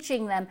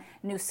teaching them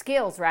new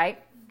skills, right?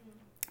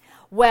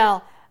 Mm-hmm.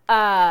 Well,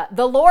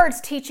 the Lord's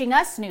teaching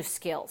us new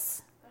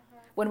skills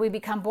when we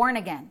become born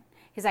again.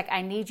 He's like,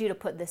 I need you to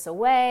put this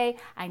away.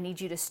 I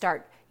need you to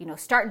start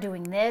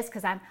doing this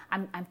because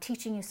I'm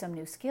teaching you some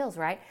new skills,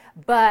 right?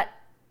 But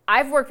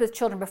I've worked with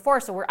children before,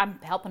 so I'm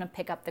helping them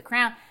pick up the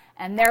crayon,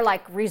 and they're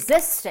like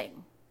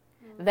resisting.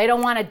 Mm-hmm. They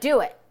don't want to do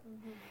it.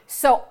 Mm-hmm.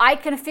 So I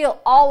can feel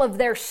all of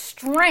their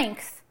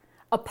strength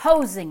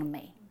opposing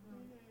me.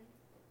 Mm-hmm.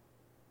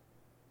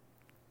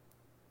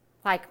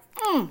 Like,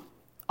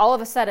 all of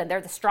a sudden,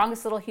 they're the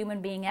strongest little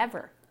human being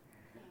ever.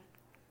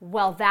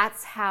 Well,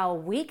 that's how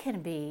we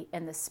can be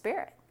in the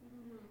Spirit.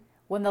 Mm-hmm.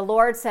 When the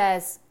Lord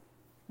says,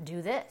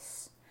 do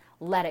this,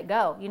 let it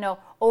go.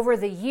 Over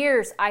the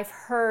years, I've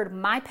heard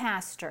my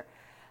pastor,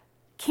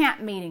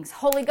 camp meetings,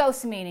 Holy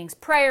Ghost meetings,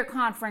 prayer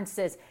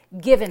conferences,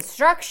 give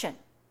instruction.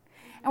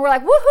 And we're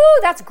like,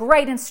 woohoo, that's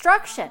great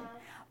instruction.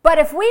 But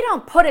if we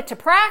don't put it to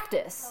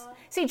practice,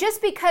 see,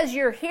 just because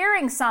you're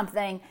hearing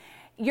something,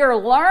 you're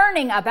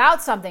learning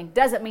about something,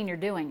 doesn't mean you're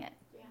doing it.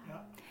 Yeah.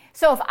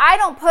 So if I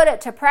don't put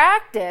it to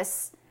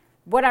practice,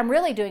 what I'm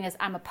really doing is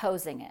I'm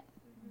opposing it.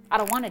 I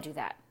don't want to do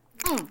that.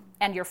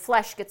 And your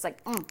flesh gets like,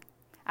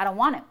 I don't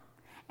want it.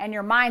 And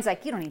your mind's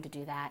like, you don't need to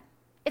do that.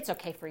 It's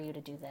okay for you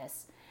to do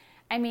this.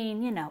 I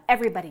mean,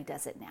 everybody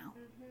does it now.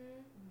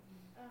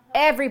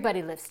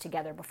 Everybody lives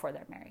together before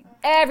they're married.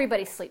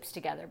 Everybody sleeps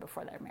together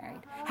before they're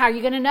married. How are you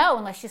going to know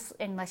unless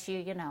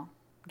you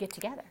get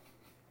together?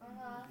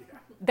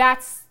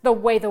 That's the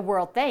way the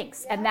world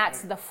thinks, and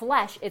that's the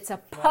flesh. It's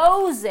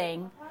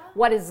opposing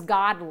what is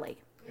godly.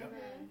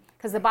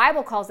 Because the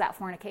Bible calls that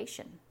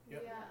fornication.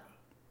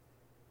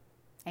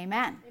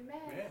 Amen.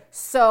 Amen.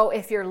 So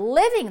if you're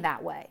living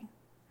that way,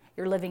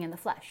 you're living in the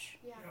flesh.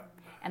 Yeah.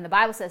 And the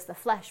Bible says the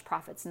flesh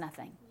profits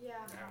nothing. Yeah.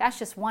 That's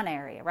just one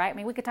area, right? I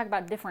mean, we could talk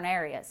about different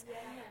areas.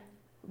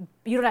 Yeah.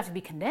 You don't have to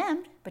be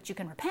condemned, but you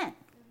can repent.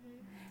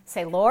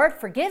 Say, Lord,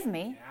 forgive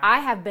me. I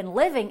have been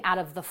living out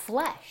of the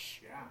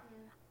flesh.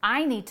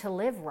 I need to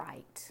live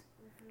right.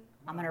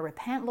 I'm going to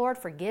repent, Lord,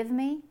 forgive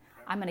me.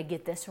 I'm going to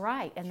get this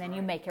right. And then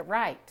you make it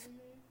right.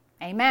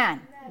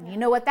 Amen. You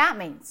know what that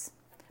means.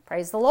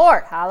 Praise the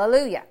Lord.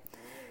 Hallelujah.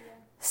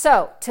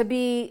 So, to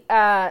be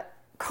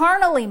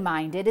carnally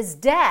minded is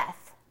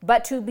death,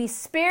 but to be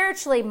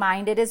spiritually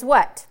minded is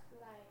what?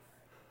 Life.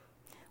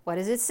 What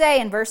does it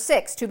say in verse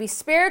 6? To be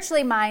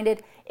spiritually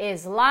minded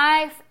is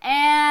life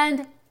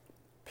and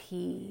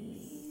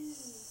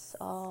peace.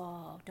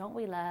 Oh, don't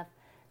we love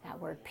that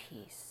word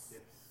peace?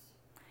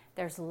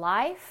 There's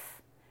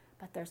life,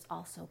 but there's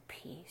also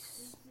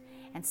peace.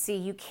 And see,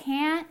 you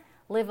can't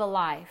live a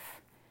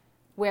life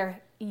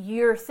where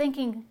you're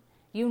thinking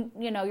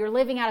you're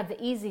living out of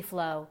the easy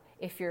flow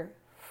if you're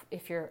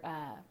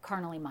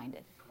carnally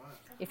minded.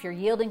 If you're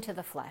yielding to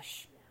the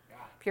flesh.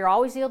 If you're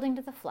always yielding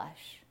to the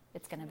flesh,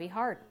 it's going to be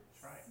hard.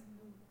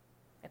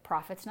 It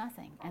profits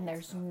nothing, and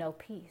there's no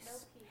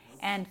peace.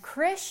 And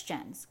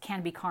Christians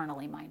can be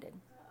carnally minded.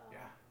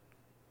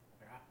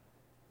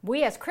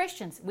 We as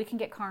Christians, we can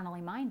get carnally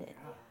minded.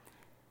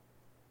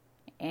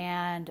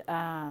 And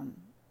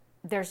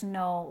there's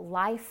no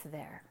life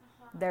there.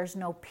 There's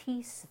no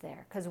peace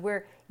there because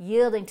we're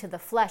yielding to the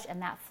flesh,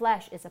 and that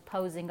flesh is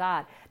opposing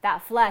God.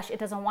 That flesh, it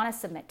doesn't want to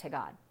submit to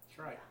God. That's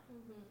right.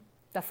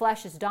 The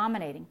flesh is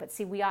dominating. But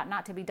see, we ought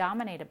not to be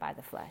dominated by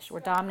the flesh. We're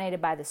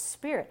dominated by the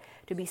Spirit.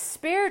 To be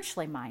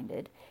spiritually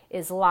minded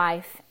is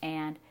life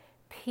and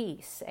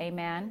peace.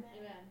 Amen?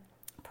 Amen.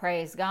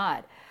 Praise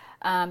God.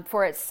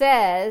 For it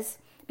says,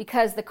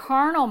 because the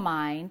carnal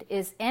mind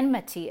is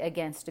enmity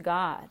against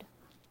God.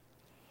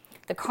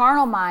 The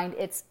carnal mind,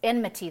 it's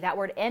enmity. That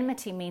word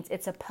enmity means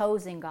it's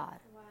opposing God.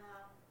 Wow.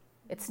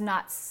 It's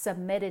not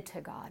submitted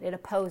to God. It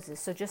opposes.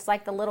 So just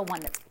like the little one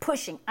that's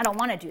pushing, I don't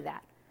want to do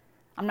that.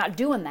 I'm not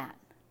doing that.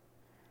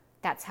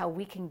 That's how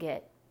we can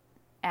get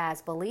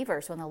as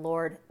believers when the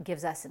Lord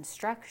gives us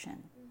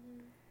instruction.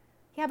 Mm-hmm.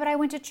 Yeah, but I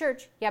went to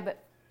church. Yeah,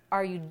 but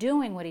are you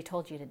doing what he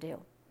told you to do?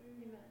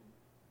 Amen.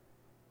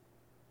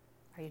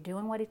 Are you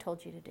doing what he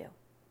told you to do?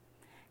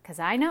 Because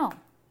I know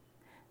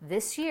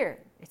this year,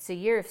 it's a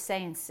year of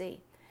say and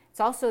see. It's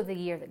also the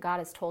year that God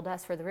has told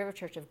us for the River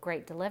Church of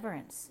great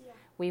deliverance. Yeah.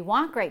 We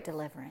want great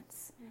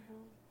deliverance.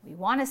 Mm-hmm. We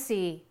want to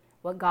see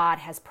what God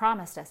has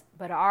promised us,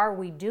 but are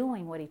we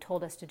doing what he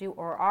told us to do,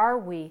 or are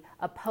we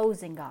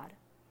opposing God?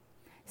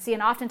 See,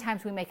 and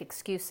oftentimes we make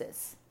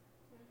excuses.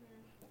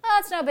 Mm-hmm. Oh,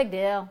 it's no big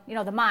deal. You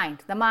know, the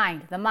mind.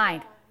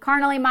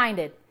 Carnally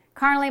minded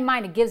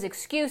gives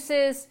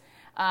excuses.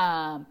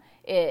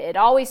 It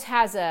always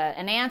has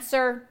an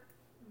answer.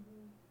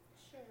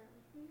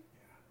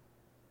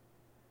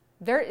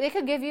 Sure. It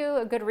could give you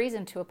a good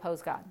reason to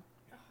oppose God.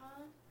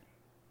 Uh-huh.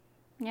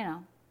 You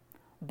know,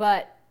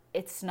 but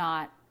it's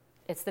not.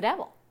 It's the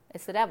devil.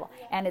 It's the devil.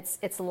 Yeah. And it's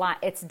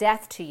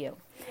death to you.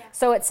 Yeah.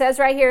 So it says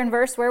right here in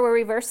verse 7.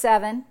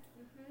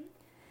 Mm-hmm.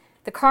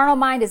 The carnal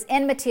mind is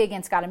enmity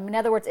against God. In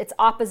other words, it's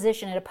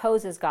opposition. It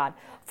opposes God.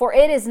 For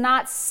it is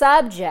not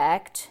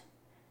subject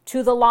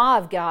to the law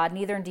of God,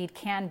 neither indeed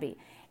can be.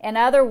 In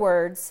other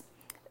words,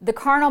 the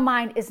carnal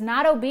mind is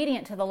not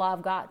obedient to the law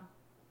of God.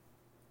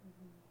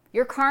 Mm-hmm.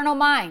 Your carnal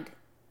mind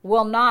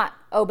will not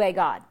obey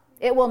God.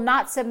 It will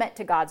not submit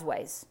to God's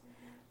ways.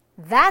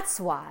 That's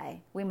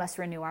why we must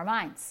renew our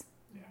minds.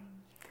 Yeah.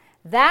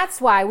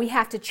 That's why we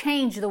have to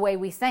change the way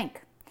we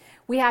think.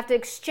 We have to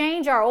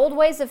exchange our old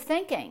ways of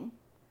thinking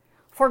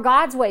for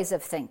God's ways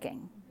of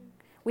thinking.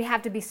 We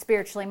have to be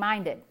spiritually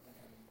minded.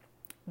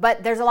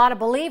 But there's a lot of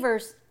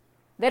believers,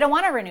 they don't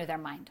want to renew their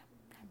mind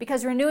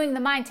because renewing the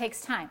mind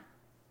takes time.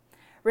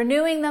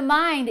 Renewing the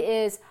mind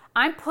is,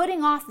 I'm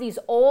putting off these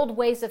old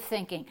ways of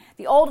thinking.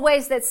 The old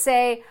ways that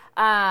say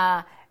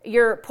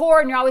you're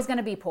poor and you're always going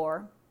to be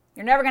poor.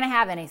 You're never going to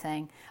have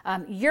anything.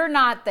 You're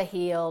not the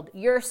healed.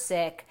 You're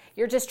sick.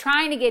 You're just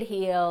trying to get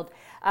healed.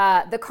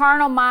 The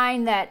carnal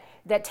mind that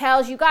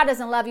tells you God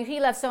doesn't love you.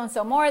 He loves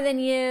so-and-so more than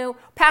you.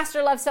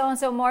 Pastor loves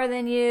so-and-so more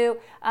than you.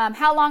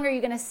 How long are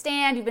you going to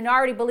stand? You've been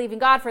already believing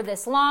God for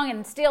this long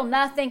and still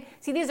nothing.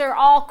 See, these are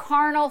all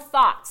carnal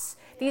thoughts.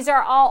 These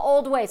are all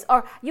old ways.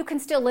 Or you can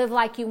still live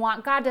like you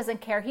want. God doesn't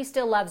care. He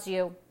still loves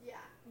you. Yeah.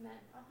 Amen.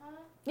 Uh-huh.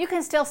 You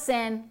can still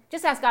sin.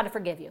 Just ask God to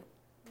forgive you.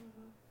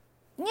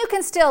 You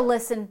can still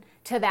listen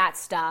to that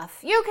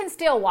stuff. You can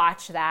still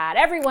watch that.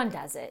 Everyone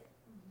does it.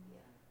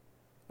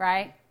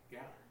 Right? Yeah.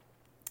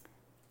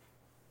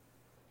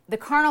 The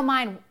carnal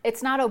mind,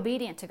 it's not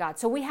obedient to God.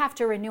 So we have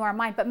to renew our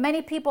mind. But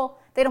many people,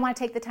 they don't want to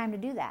take the time to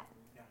do that.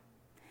 Yeah.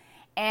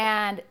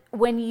 And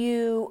when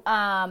you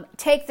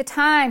take the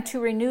time to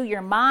renew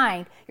your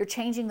mind, you're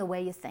changing the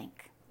way you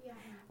think. Yeah.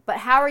 But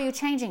how are you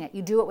changing it?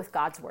 You do it with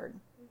God's word.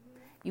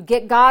 You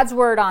get God's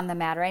word on the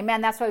matter. Amen.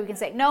 That's why we can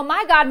say, no,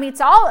 my God meets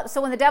all.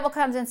 So when the devil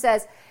comes and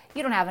says,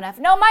 You don't have enough.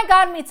 No, my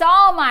God meets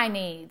all my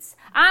needs.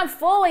 I'm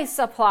fully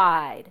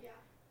supplied. Yeah.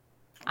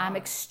 I'm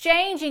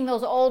exchanging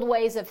those old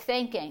ways of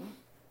thinking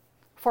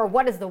for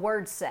what does the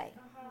Word say,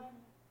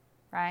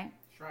 right?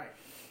 That's right.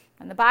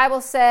 And the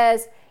Bible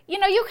says,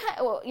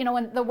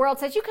 when the world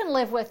says you can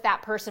live with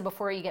that person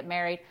before you get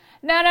married.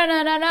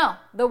 No.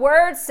 The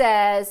Word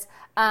says,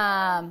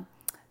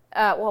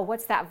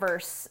 what's that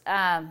verse?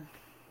 I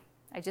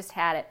just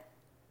had it.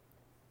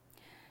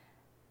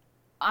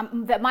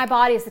 That my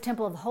body is the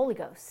temple of the Holy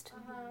Ghost.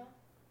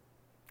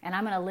 And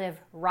I'm going to live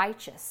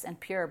righteous and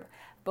pure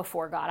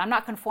before God. I'm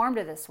not conformed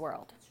to this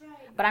world.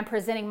 But I'm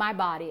presenting my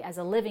body as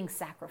a living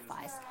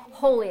sacrifice,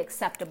 wholly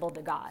acceptable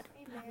to God.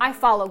 Amen. I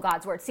follow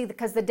God's word. See,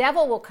 because the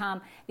devil will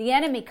come, the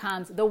enemy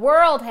comes, the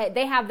world,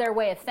 they have their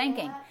way of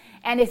thinking.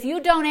 And if you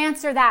don't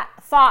answer that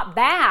thought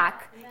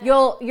back,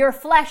 your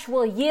flesh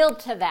will yield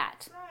to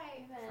that.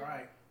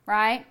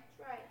 Right?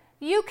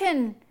 You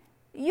can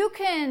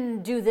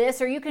do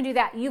this or you can do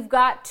that. You've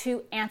got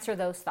to answer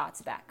those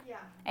thoughts back. Yeah.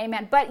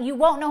 Amen. But you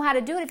won't know how to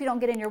do it if you don't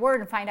get in your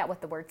word and find out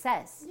what the word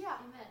says. Yeah.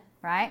 Amen.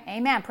 Right?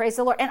 Amen. Praise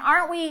the Lord. And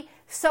aren't we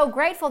so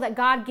grateful that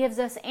God gives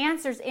us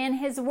answers in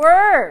His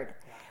Word?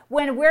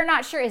 When we're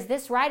not sure, is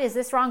this right? Is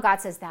this wrong?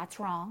 God says, that's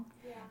wrong.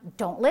 Yeah.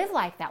 Don't live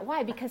like that.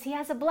 Why? Because He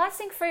has a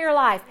blessing for your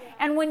life. Yeah.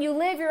 And when you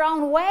live your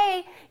own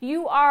way,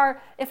 you are,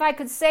 if I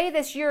could say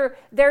this,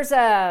 there's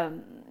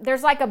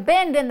like a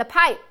bend in the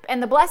pipe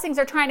and the blessings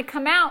are trying to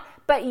come out,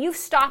 but you've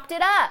stopped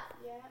it up.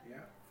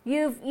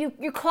 Yeah.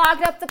 You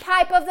clogged up the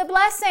pipe of the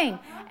blessing.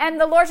 And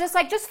the Lord's just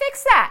like, just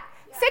fix that.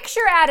 Yeah. Fix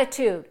your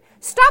attitude.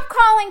 Stop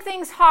calling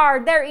things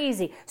hard. They're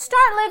easy.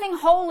 Start living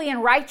holy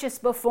and righteous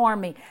before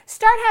me.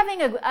 Start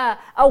having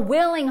a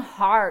willing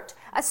heart.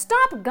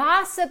 Stop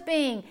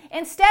gossiping.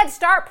 Instead,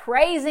 start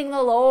praising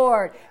the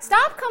Lord.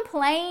 Stop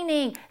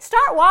complaining.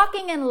 Start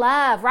walking in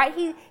love, right?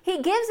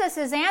 He gives us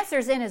His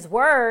answers in His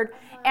Word,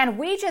 and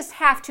we just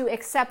have to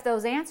accept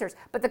those answers.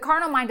 But the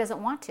carnal mind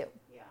doesn't want to.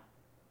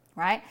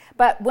 Right?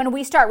 But when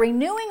we start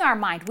renewing our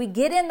mind, we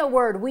get in the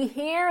Word, we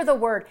hear the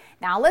Word.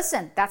 Now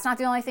listen, that's not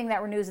the only thing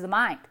that renews the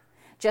mind.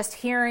 Just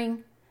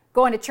hearing,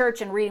 going to church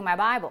and reading my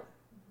Bible.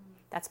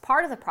 That's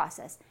part of the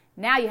process.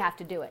 Now you have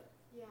to do it.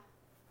 Yeah.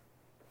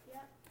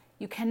 Yep.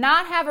 You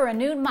cannot have a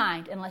renewed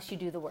mind unless you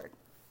do the Word.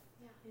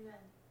 Yeah. Amen.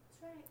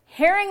 That's right.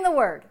 Hearing the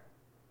Word,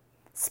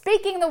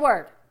 speaking the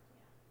Word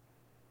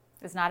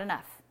is not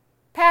enough.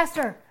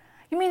 Pastor,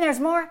 you mean there's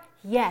more?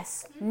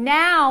 Yes.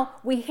 Now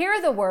we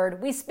hear the Word,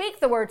 we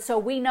speak the Word, so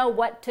we know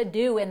what to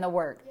do in the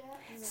Word. Yeah.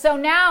 So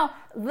now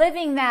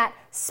living that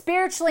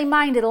spiritually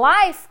minded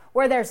life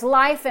where there's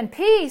life and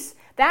peace,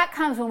 that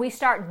comes when we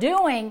start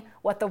doing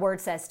what the Word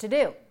says to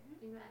do.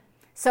 Amen.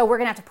 So we're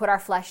going to have to put our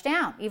flesh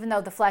down, even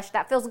though the flesh,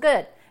 that feels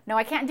good. No,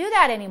 I can't do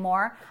that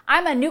anymore.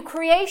 I'm a new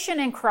creation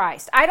in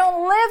Christ. I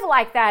don't live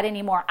like that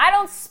anymore. I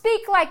don't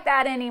speak like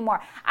that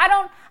anymore. I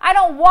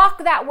don't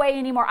walk that way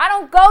anymore. I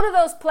don't go to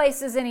those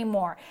places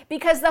anymore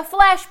because the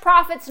flesh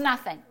profits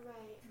nothing. Right.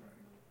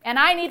 And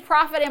I need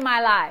profit in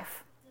my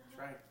life.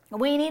 Right.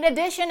 We need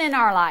addition in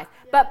our life.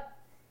 Yeah. But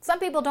some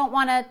people don't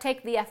want to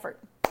take the effort.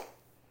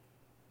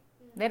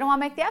 They don't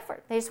want to make the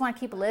effort. They just want to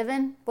keep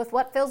living with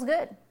what feels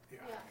good. Yeah.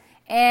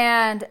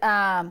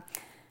 And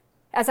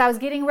as I was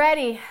getting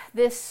ready,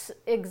 this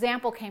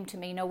example came to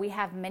me. We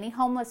have many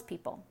homeless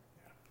people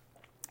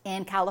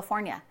in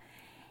California.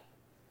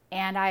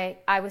 And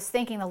I was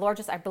thinking, the Lord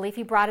I believe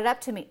He brought it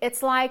up to me.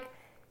 It's like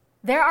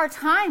there are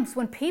times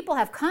when people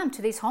have come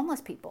to these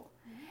homeless people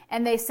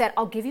and they said,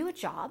 I'll give you a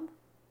job.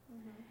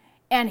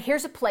 And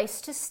here's a place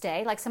to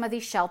stay, like some of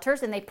these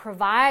shelters. And they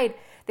provide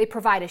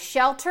a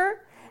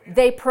shelter.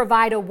 They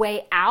provide a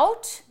way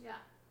out. Yeah.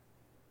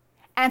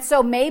 And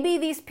so maybe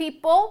these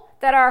people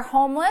that are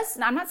homeless,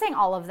 and I'm not saying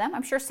all of them,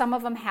 I'm sure some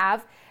of them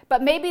have,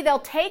 but maybe they'll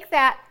take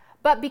that,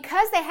 but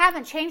because they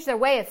haven't changed their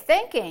way of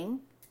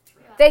thinking,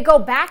 they go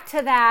back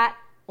to that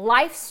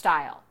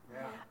lifestyle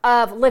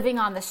of living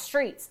on the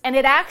streets. And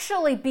it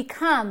actually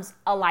becomes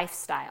a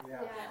lifestyle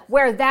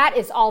where that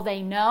is all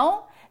they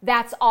know.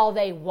 That's all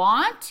they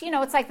want.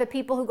 It's like the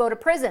people who go to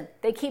prison.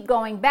 They keep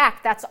going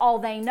back. That's all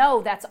they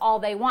know. That's all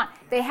they want.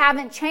 They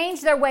haven't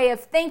changed their way of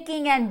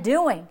thinking and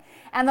doing.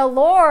 And the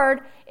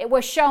Lord, it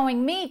was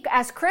showing me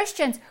as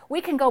Christians,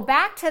 we can go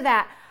back to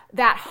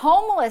that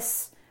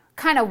homeless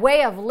kind of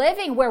way of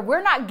living where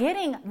we're not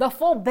getting the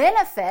full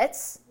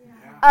benefits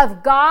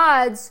of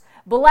God's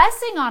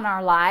blessing on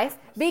our life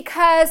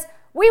because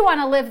we want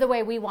to live the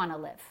way we want to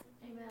live.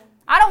 Amen.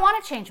 I don't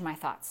want to change my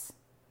thoughts.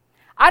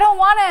 I don't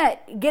want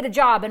to get a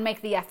job and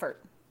make the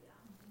effort.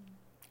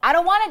 I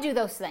don't want to do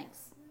those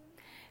things.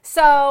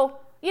 So,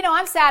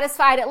 I'm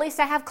satisfied. At least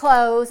I have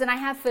clothes and I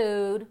have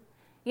food.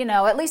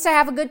 At least I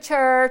have a good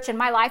church and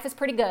my life is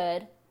pretty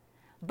good.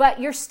 But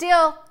you're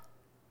still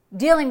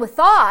dealing with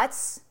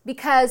thoughts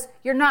because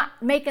you're not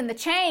making the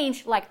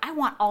change. Like, I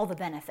want all the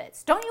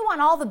benefits. Don't you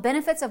want all the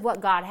benefits of what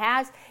God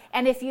has?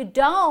 And if you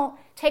don't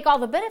take all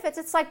the benefits,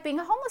 it's like being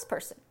a homeless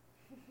person.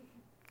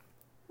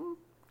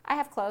 I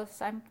have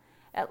clothes.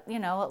 At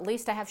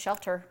least I have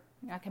shelter.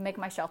 I can make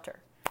my shelter.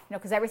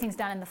 Because everything's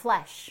done in the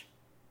flesh.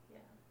 Yeah.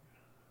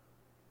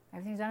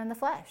 Everything's done in the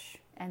flesh.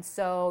 And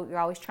so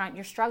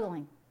you're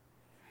struggling.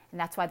 And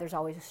that's why there's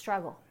always a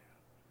struggle.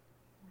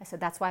 I said,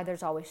 that's why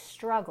there's always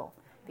struggle,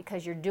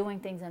 because you're doing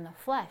things in the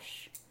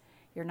flesh.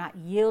 You're not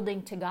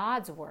yielding to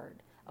God's word,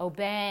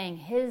 obeying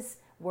his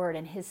word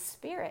and his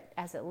spirit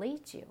as it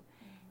leads you.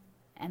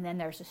 And then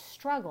there's a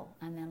struggle,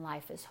 and then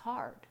life is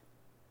hard.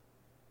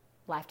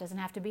 Life doesn't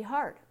have to be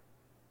hard.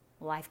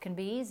 Life can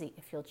be easy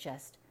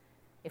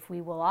if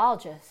we will all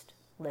just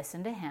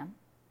listen to him,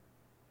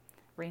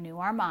 renew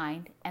our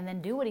mind, and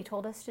then do what he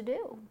told us to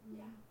do.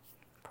 Yeah.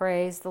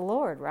 Praise the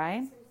Lord,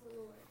 right?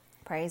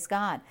 Praise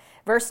God.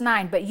 Verse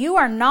 9, but you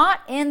are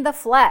not in the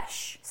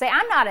flesh. Say,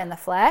 I'm not in the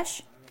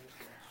flesh,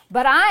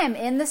 but I am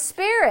in the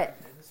Spirit.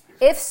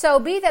 If so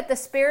be that the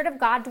Spirit of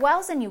God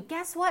dwells in you.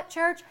 Guess what,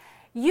 church?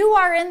 You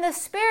are in the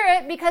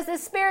Spirit because the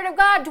Spirit of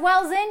God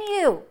dwells in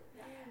you.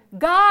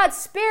 God's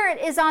Spirit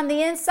is on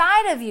the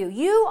inside of you.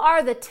 You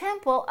are the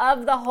temple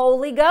of the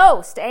Holy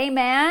Ghost.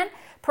 Amen.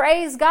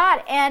 Praise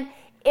God. And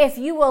if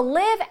you will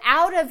live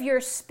out of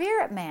your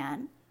spirit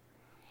man,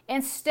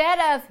 instead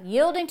of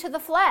yielding to the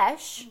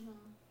flesh,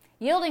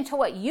 yielding to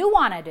what you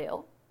want to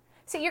do,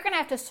 see, you're going to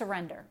have to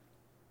surrender.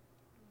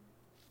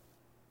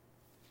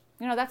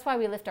 You know, that's why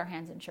we lift our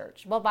hands in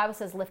church. Well, the Bible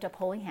says lift up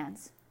holy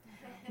hands.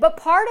 But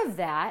part of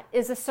that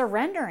is a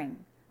surrendering.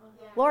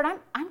 Lord,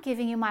 I'm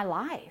giving you my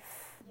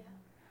life.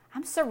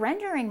 I'm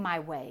surrendering my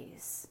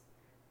ways.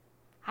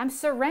 I'm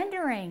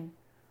surrendering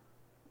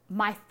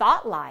my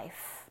thought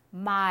life,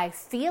 my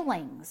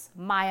feelings,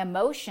 my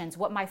emotions,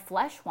 what my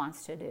flesh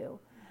wants to do.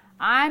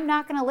 I'm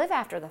not going to live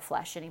after the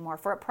flesh anymore,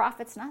 for it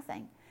profits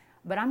nothing.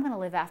 But I'm going to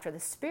live after the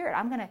Spirit.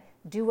 I'm going to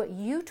do what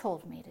you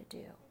told me to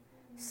do.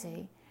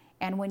 See?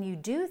 And when you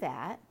do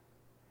that,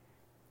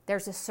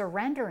 there's a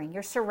surrendering.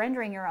 You're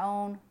surrendering your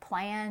own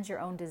plans, your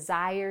own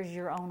desires,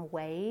 your own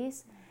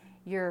ways.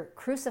 You're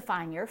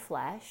crucifying your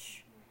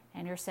flesh.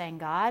 And you're saying,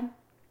 God,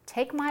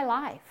 take my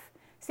life.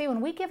 See,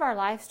 when we give our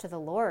lives to the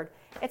Lord,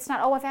 it's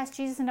not, oh, I've asked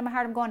Jesus into my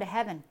heart, I'm going to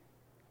heaven.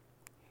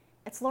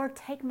 It's, Lord,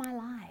 take my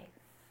life.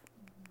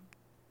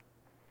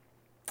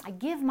 I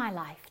give my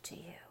life to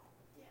you.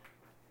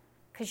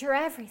 Because you're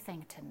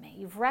everything to me.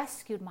 You've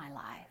rescued my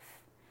life.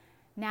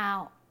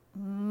 Now,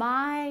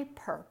 my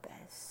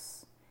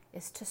purpose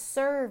is to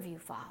serve you,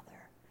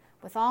 Father,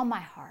 with all my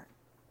heart.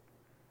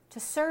 To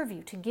serve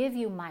you, to give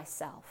you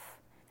myself.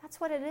 That's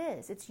what it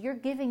is. It's you're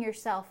giving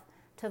yourself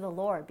to the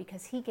Lord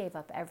because he gave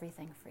up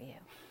everything for you.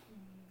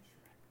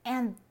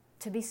 And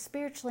to be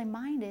spiritually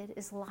minded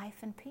is life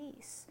and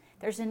peace.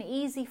 There's an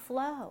easy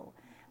flow.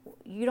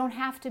 You don't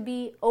have to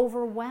be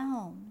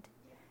overwhelmed.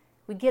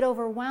 We get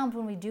overwhelmed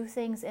when we do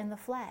things in the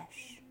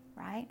flesh,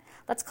 right?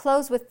 Let's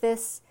close with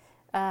this.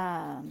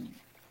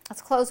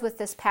 Let's close with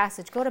this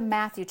passage. Go to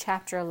Matthew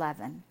chapter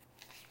 11.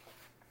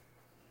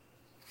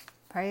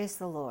 Praise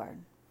the Lord.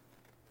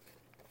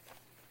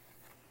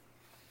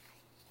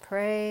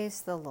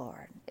 Praise the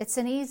Lord. It's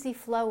an easy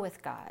flow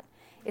with God.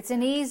 It's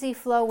an easy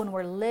flow when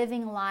we're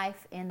living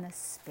life in the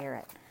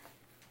Spirit.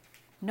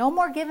 No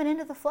more giving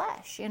into the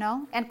flesh, you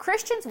know. And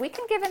Christians, we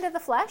can give into the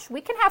flesh.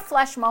 We can have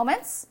flesh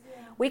moments.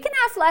 We can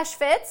have flesh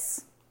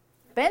fits.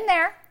 Been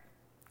there.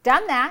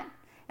 Done that.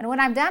 And when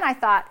I'm done, I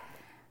thought,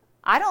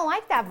 I don't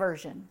like that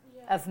version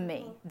of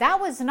me. That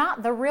was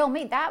not the real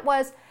me. That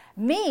was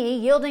me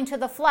yielding to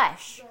the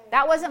flesh.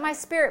 That wasn't my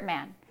spirit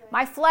man.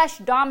 My flesh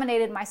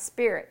dominated my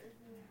spirit.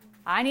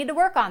 I need to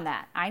work on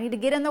that. I need to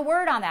get in the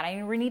Word on that. I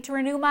need to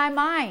renew my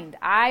mind.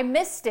 I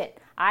missed it.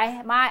 I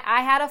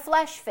had a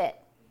flesh fit.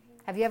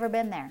 Have you ever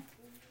been there?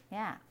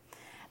 Yeah.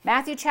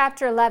 Matthew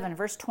chapter 11,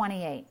 verse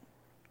 28.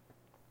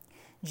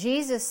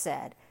 Jesus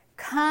said,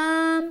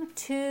 "Come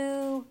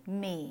to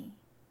me,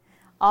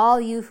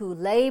 all you who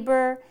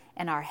labor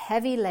and are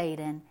heavy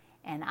laden,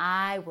 and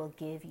I will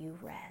give you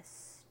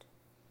rest."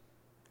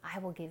 I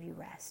will give you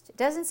rest. It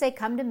doesn't say,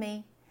 come to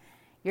me.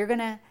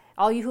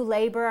 All you who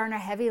labor and are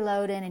heavy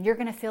loaded, and you're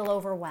going to feel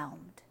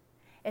overwhelmed.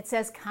 It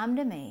says, come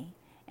to me,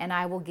 and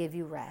I will give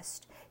you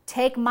rest.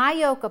 Take my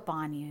yoke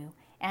upon you,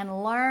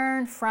 and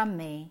learn from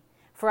me,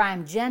 for I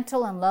am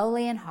gentle and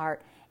lowly in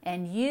heart,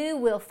 and you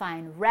will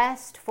find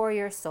rest for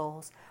your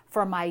souls.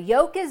 For my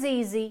yoke is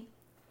easy,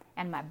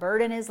 and my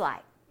burden is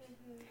light.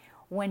 Mm-hmm.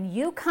 When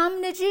you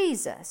come to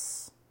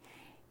Jesus,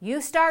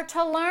 you start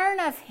to learn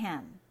of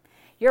him.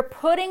 You're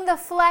putting the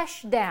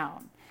flesh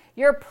down.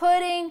 You're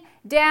putting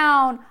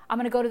down, I'm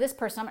going to go to this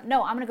person. I'm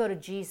going to go to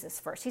Jesus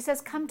first. He says,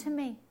 come to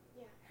me.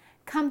 Yeah.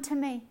 Come to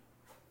me.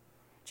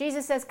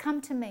 Jesus says,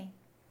 come to me.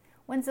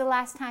 When's the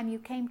last time you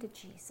came to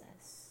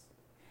Jesus?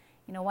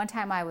 You know, one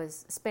time I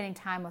was spending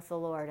time with the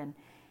Lord, and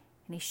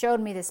he showed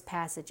me this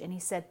passage, and he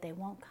said, they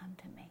won't come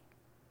to me.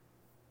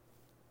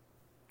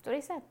 That's what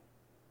he said.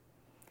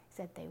 He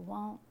said, they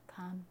won't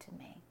come to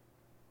me.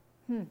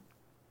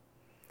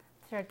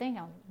 I started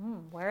thinking,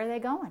 where are they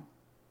going?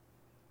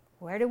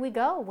 Where do we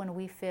go when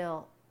we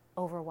feel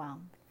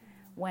overwhelmed?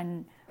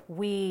 When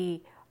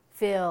we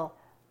feel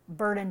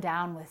burdened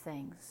down with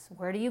things?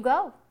 Where do you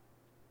go?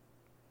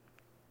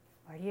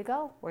 Where do you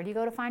go? Where do you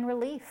go to find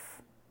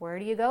relief? Where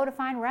do you go to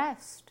find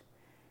rest?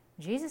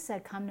 Jesus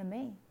said, come to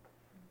me.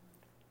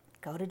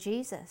 Go to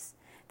Jesus.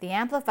 The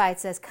Amplified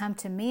says, come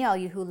to me, all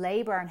you who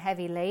labor and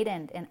heavy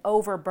laden and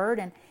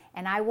overburdened,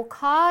 and I will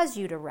cause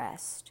you to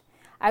rest.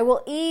 I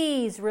will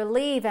ease,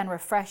 relieve, and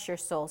refresh your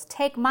souls.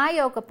 Take my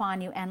yoke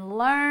upon you and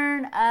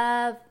learn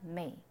of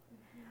me.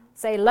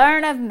 Say,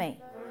 learn of me.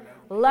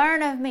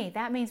 Learn of me.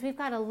 That means we've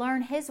got to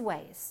learn his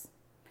ways.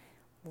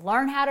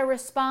 Learn how to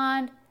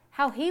respond,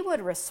 how he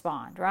would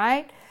respond,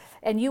 right?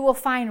 And you will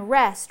find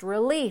rest,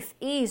 relief,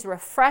 ease,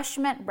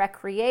 refreshment,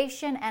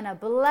 recreation, and a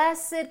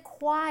blessed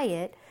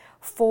quiet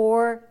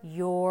for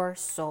your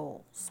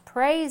souls.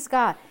 Praise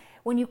God.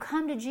 When you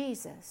come to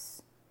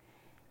Jesus,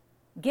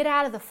 get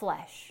out of the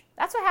flesh.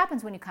 That's what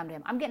happens when you come to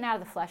him. I'm getting out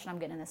of the flesh and I'm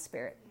getting in the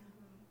spirit.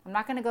 I'm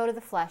not going to go to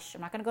the flesh.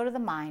 I'm not going to go to the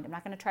mind. I'm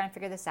not going to try and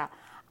figure this out.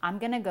 I'm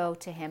going to go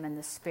to him in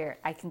the spirit.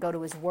 I can go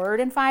to his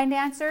word and find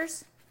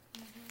answers.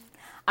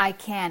 I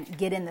can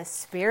get in the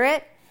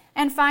spirit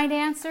and find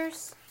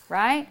answers,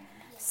 right?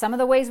 Some of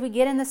the ways we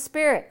get in the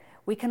spirit,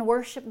 we can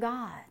worship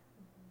God.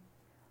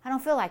 I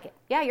don't feel like it.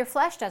 Yeah, your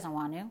flesh doesn't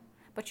want to,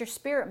 but your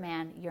spirit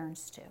man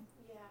yearns to.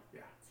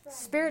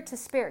 Spirit to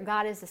spirit,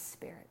 God is a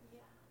spirit.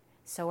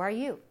 So are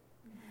you.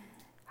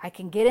 I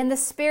can get in the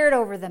spirit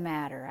over the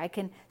matter. I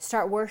can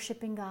start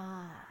worshiping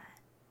God.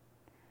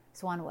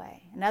 It's one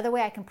way. Another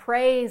way, I can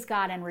praise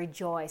God and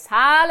rejoice.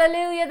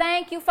 Hallelujah.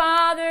 Thank you,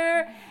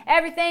 Father.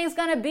 Everything's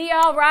going to be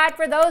all right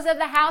for those of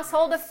the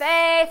household of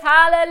faith.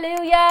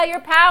 Hallelujah. Your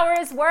power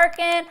is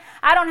working.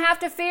 I don't have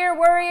to fear,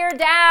 worry, or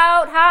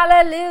doubt.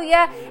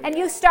 Hallelujah. And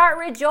you start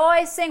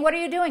rejoicing. What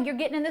are you doing? You're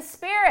getting in the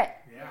spirit.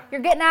 You're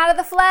getting out of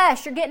the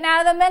flesh. You're getting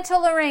out of the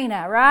mental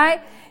arena,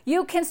 right?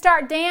 You can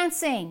start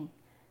dancing.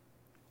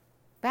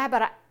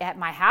 But at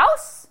my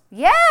house?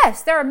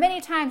 Yes. There are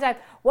many times I've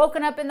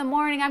woken up in the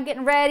morning, I'm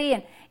getting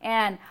ready,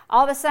 and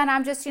all of a sudden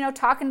I'm just,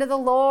 talking to the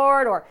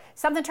Lord, or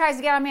something tries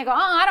to get on me. I go,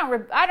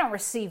 I don't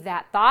receive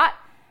that thought.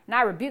 And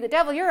I rebuke the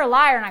devil, you're a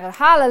liar. And I go,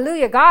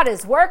 hallelujah, God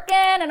is working.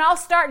 And I'll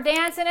start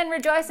dancing and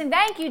rejoicing.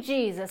 Thank you,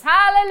 Jesus.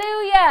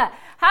 Hallelujah.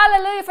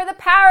 Hallelujah for the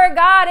power of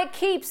God. It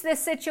keeps this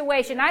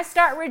situation. I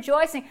start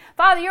rejoicing.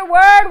 Father, your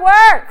word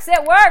works.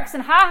 It works.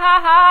 And ha,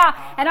 ha,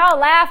 ha. And I'll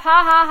laugh,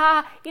 ha,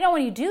 ha, ha.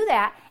 When you do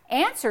that,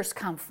 answers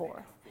come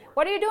forth.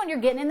 What are you doing? You're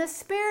getting in the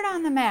spirit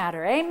on the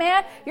matter.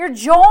 Amen? You're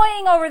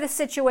joying over the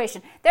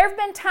situation. There have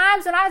been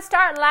times when I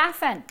start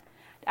laughing.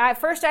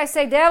 First I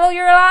say, devil,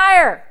 you're a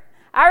liar.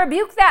 I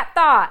rebuke that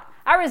thought.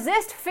 I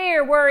resist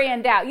fear, worry,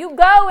 and doubt. You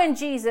go in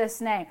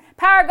Jesus' name.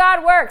 Power of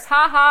God works.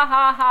 Ha, ha,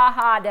 ha, ha,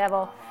 ha,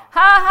 devil.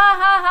 Ha, ha,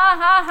 ha, ha,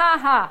 ha, ha,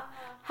 ha.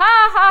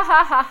 Ha, ha,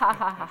 ha, ha, ha,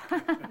 ha,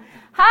 ha.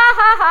 Ha,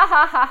 ha, ha,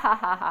 ha, ha, ha,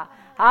 ha, ha.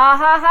 Ha,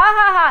 ha, ha,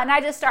 ha, ha. And I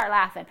just start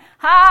laughing.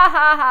 Ha,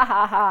 ha, ha,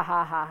 ha, ha,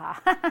 ha,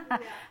 ha, ha.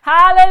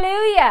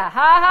 Hallelujah.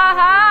 Ha, ha,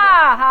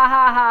 ha, ha,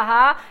 ha, ha,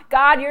 ha.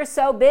 God, you're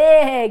so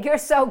big. You're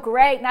so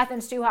great.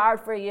 Nothing's too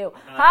hard for you.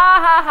 Ha,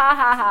 ha, ha,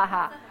 ha, ha,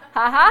 ha.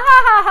 Ha, ha,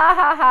 ha, ha, ha,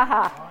 ha, ha,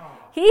 ha.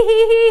 Hee,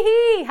 hee, hee,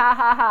 hee. Ha,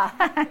 ha,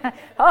 ha.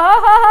 Ho, ho,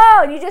 ho,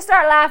 ho. And you just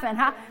start laughing.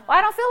 Huh? Well,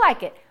 I don't feel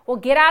like it. Well,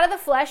 get out of the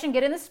flesh and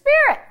get in the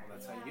spirit.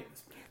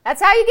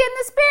 That's how you get in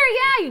the spirit.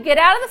 Yeah, you get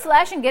out of the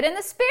flesh and get in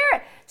the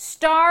spirit.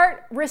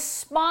 Start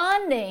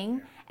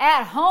responding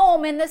at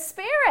home in the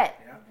spirit.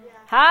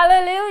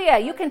 Hallelujah.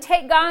 You can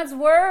take God's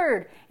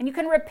word and you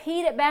can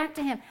repeat it back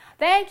to him.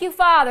 Thank you,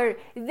 Father,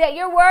 that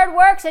your word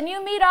works and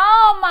you meet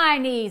all my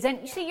needs.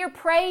 And you see, you're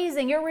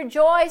praising, you're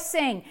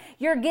rejoicing,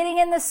 you're getting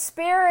in the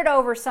spirit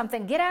over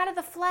something. Get out of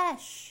the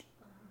flesh.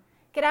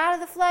 Get out of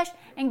the flesh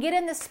and get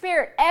in the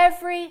spirit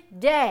every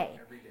day.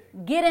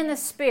 Get in the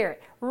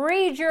spirit.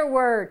 Read your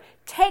word.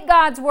 Take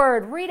God's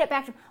word. Read it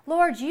back to him.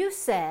 Lord, you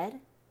said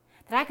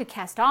that I could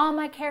cast all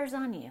my cares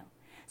on you.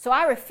 So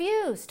I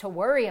refuse to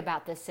worry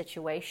about this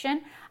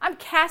situation. I'm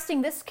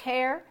casting this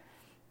care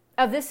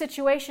of this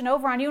situation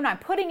over on you, and I'm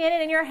putting it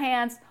in your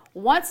hands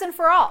once and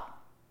for all.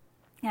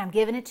 And I'm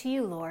giving it to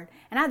you, Lord.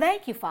 And I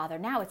thank you, Father.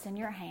 Now it's in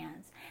your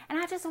hands. And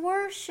I just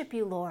worship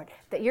you, Lord,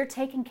 that you're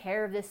taking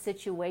care of this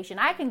situation.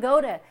 I can go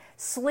to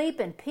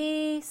sleep in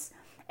peace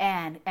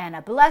and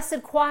a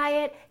blessed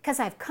quiet because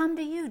I've come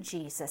to you,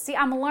 Jesus. See,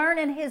 I'm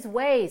learning his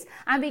ways.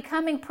 I'm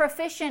becoming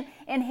proficient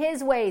in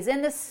his ways,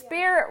 in the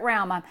spirit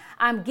realm.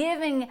 I'm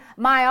giving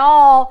my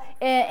all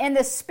in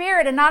the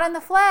spirit and not in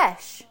the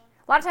flesh.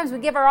 A lot of times we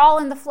give our all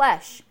in the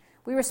flesh.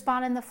 We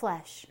respond in the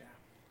flesh.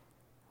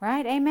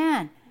 Right?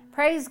 Amen.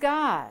 Praise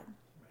God.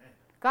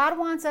 God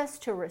wants us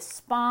to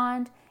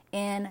respond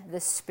in the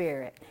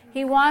spirit.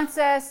 He wants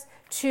us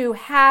to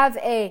have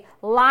a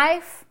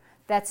life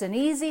that's an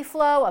easy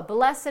flow, a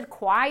blessed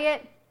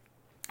quiet.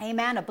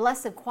 Amen. A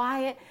blessed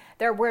quiet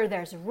there where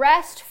there's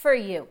rest for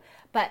you.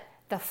 But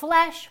the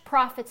flesh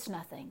profits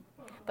nothing.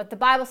 But the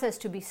Bible says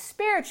to be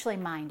spiritually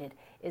minded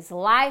is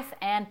life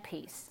and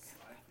peace.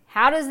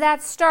 How does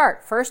that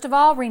start? First of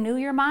all, renew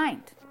your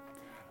mind.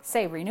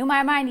 Say, renew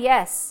my mind.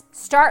 Yes.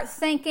 Start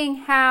thinking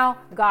how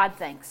God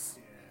thinks.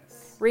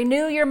 Yes.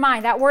 Renew your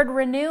mind. That word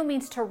renew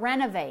means to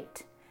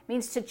renovate,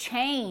 means to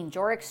change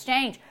or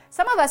exchange.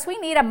 Some of us, we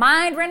need a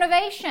mind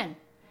renovation.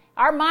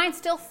 Our mind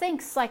still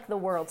thinks like the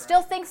world,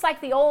 still thinks like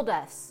the old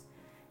us.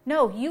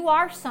 No, you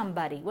are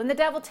somebody. When the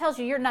devil tells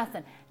you you're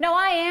nothing, no,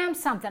 I am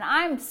something.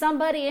 I'm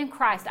somebody in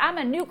Christ. I'm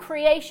a new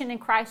creation in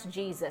Christ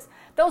Jesus.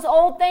 Those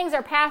old things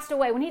are passed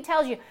away. When he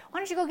tells you, why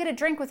don't you go get a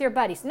drink with your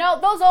buddies? No,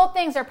 those old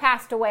things are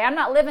passed away. I'm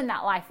not living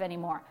that life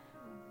anymore.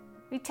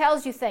 He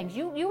tells you things.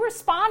 You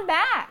respond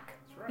back.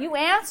 Right. You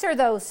answer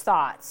those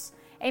thoughts.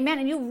 Amen.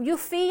 And you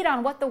feed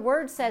on what the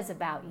Word says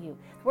about you.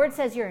 The Word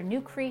says you're a new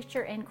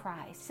creature in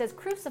Christ. It says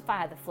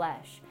crucify the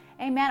flesh.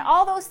 Amen.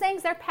 All those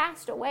things, they're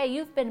passed away.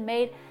 You've been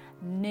made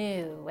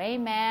new.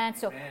 Amen.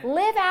 So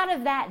live out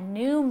of that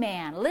new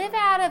man. Live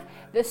out of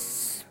the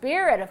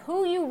spirit of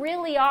who you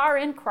really are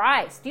in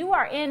Christ. You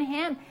are in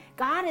Him.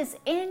 God is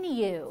in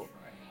you.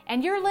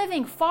 And you're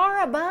living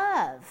far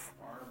above.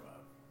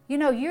 You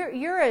know,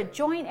 you're a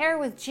joint heir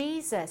with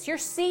Jesus. You're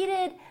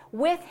seated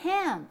with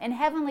Him in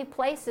heavenly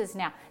places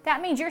now.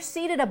 That means you're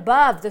seated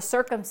above the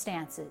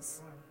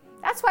circumstances.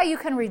 That's why you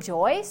can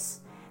rejoice.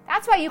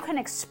 That's why you can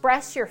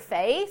express your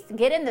faith.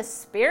 Get in the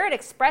Spirit.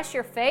 Express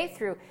your faith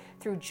through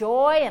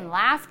joy and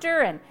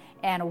laughter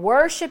and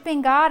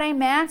worshiping God.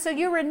 Amen. So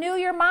you renew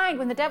your mind.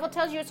 When the devil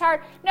tells you it's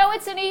hard, no,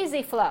 it's an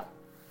easy flow.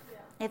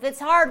 Yeah. If it's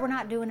hard, we're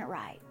not doing it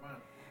right.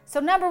 So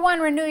number 1,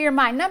 renew your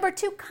mind. Number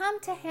 2, come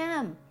to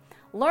Him.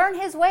 Learn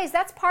His ways.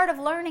 That's part of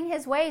learning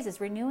His ways,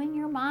 is renewing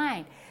your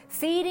mind.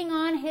 Feeding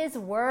on His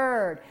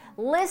Word.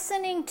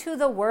 Listening to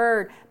the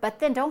Word. But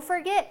then don't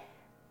forget,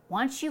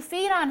 once you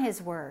feed on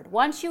His Word,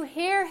 once you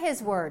hear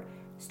His Word,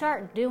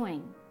 start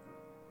doing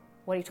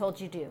what He told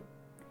you to do.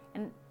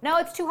 And no,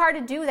 it's too hard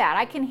to do that.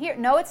 I can hear.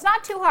 No, it's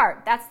not too hard.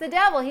 That's the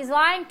devil. He's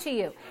lying to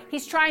you.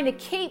 He's trying to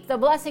keep the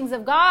blessings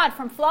of God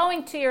from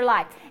flowing to your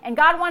life. And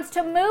God wants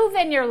to move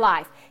in your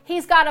life.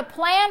 He's got a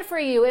plan for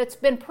you. It's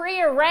been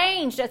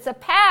prearranged. It's a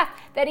path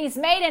that He's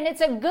made, and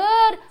it's a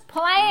good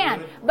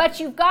plan.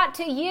 But you've got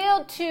to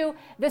yield to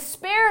the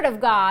Spirit of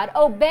God,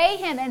 obey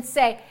Him, and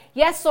say,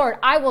 yes, Lord,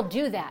 I will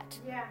do that.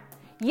 Yeah.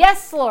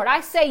 Yes, Lord,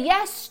 I say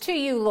yes to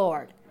you,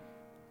 Lord.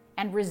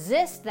 And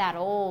resist that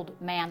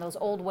old man, those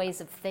old ways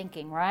of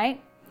thinking,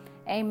 right?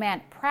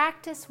 Amen.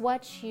 Practice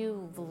what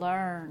you've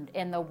learned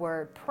in the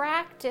Word.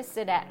 Practice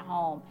it at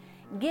home.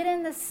 Get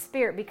in the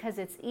Spirit, because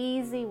it's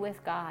easy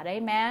with God.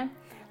 Amen.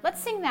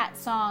 Let's sing that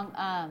song.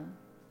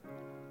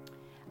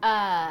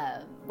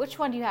 Which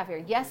one do you have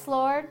here? Yes,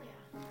 Lord?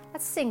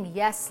 Let's sing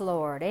Yes,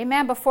 Lord.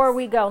 Amen. Before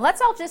we go,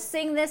 let's all just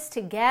sing this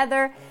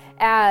together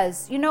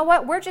as, you know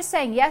what? We're just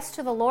saying yes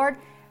to the Lord.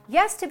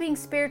 Yes to being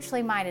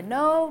spiritually minded.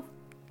 No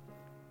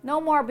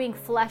more being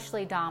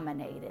fleshly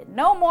dominated.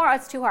 No more,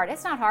 it's too hard.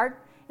 It's not hard.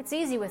 It's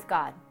easy with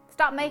God.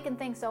 Stop making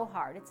things so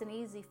hard. It's an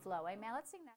easy flow. Amen. Let's sing that.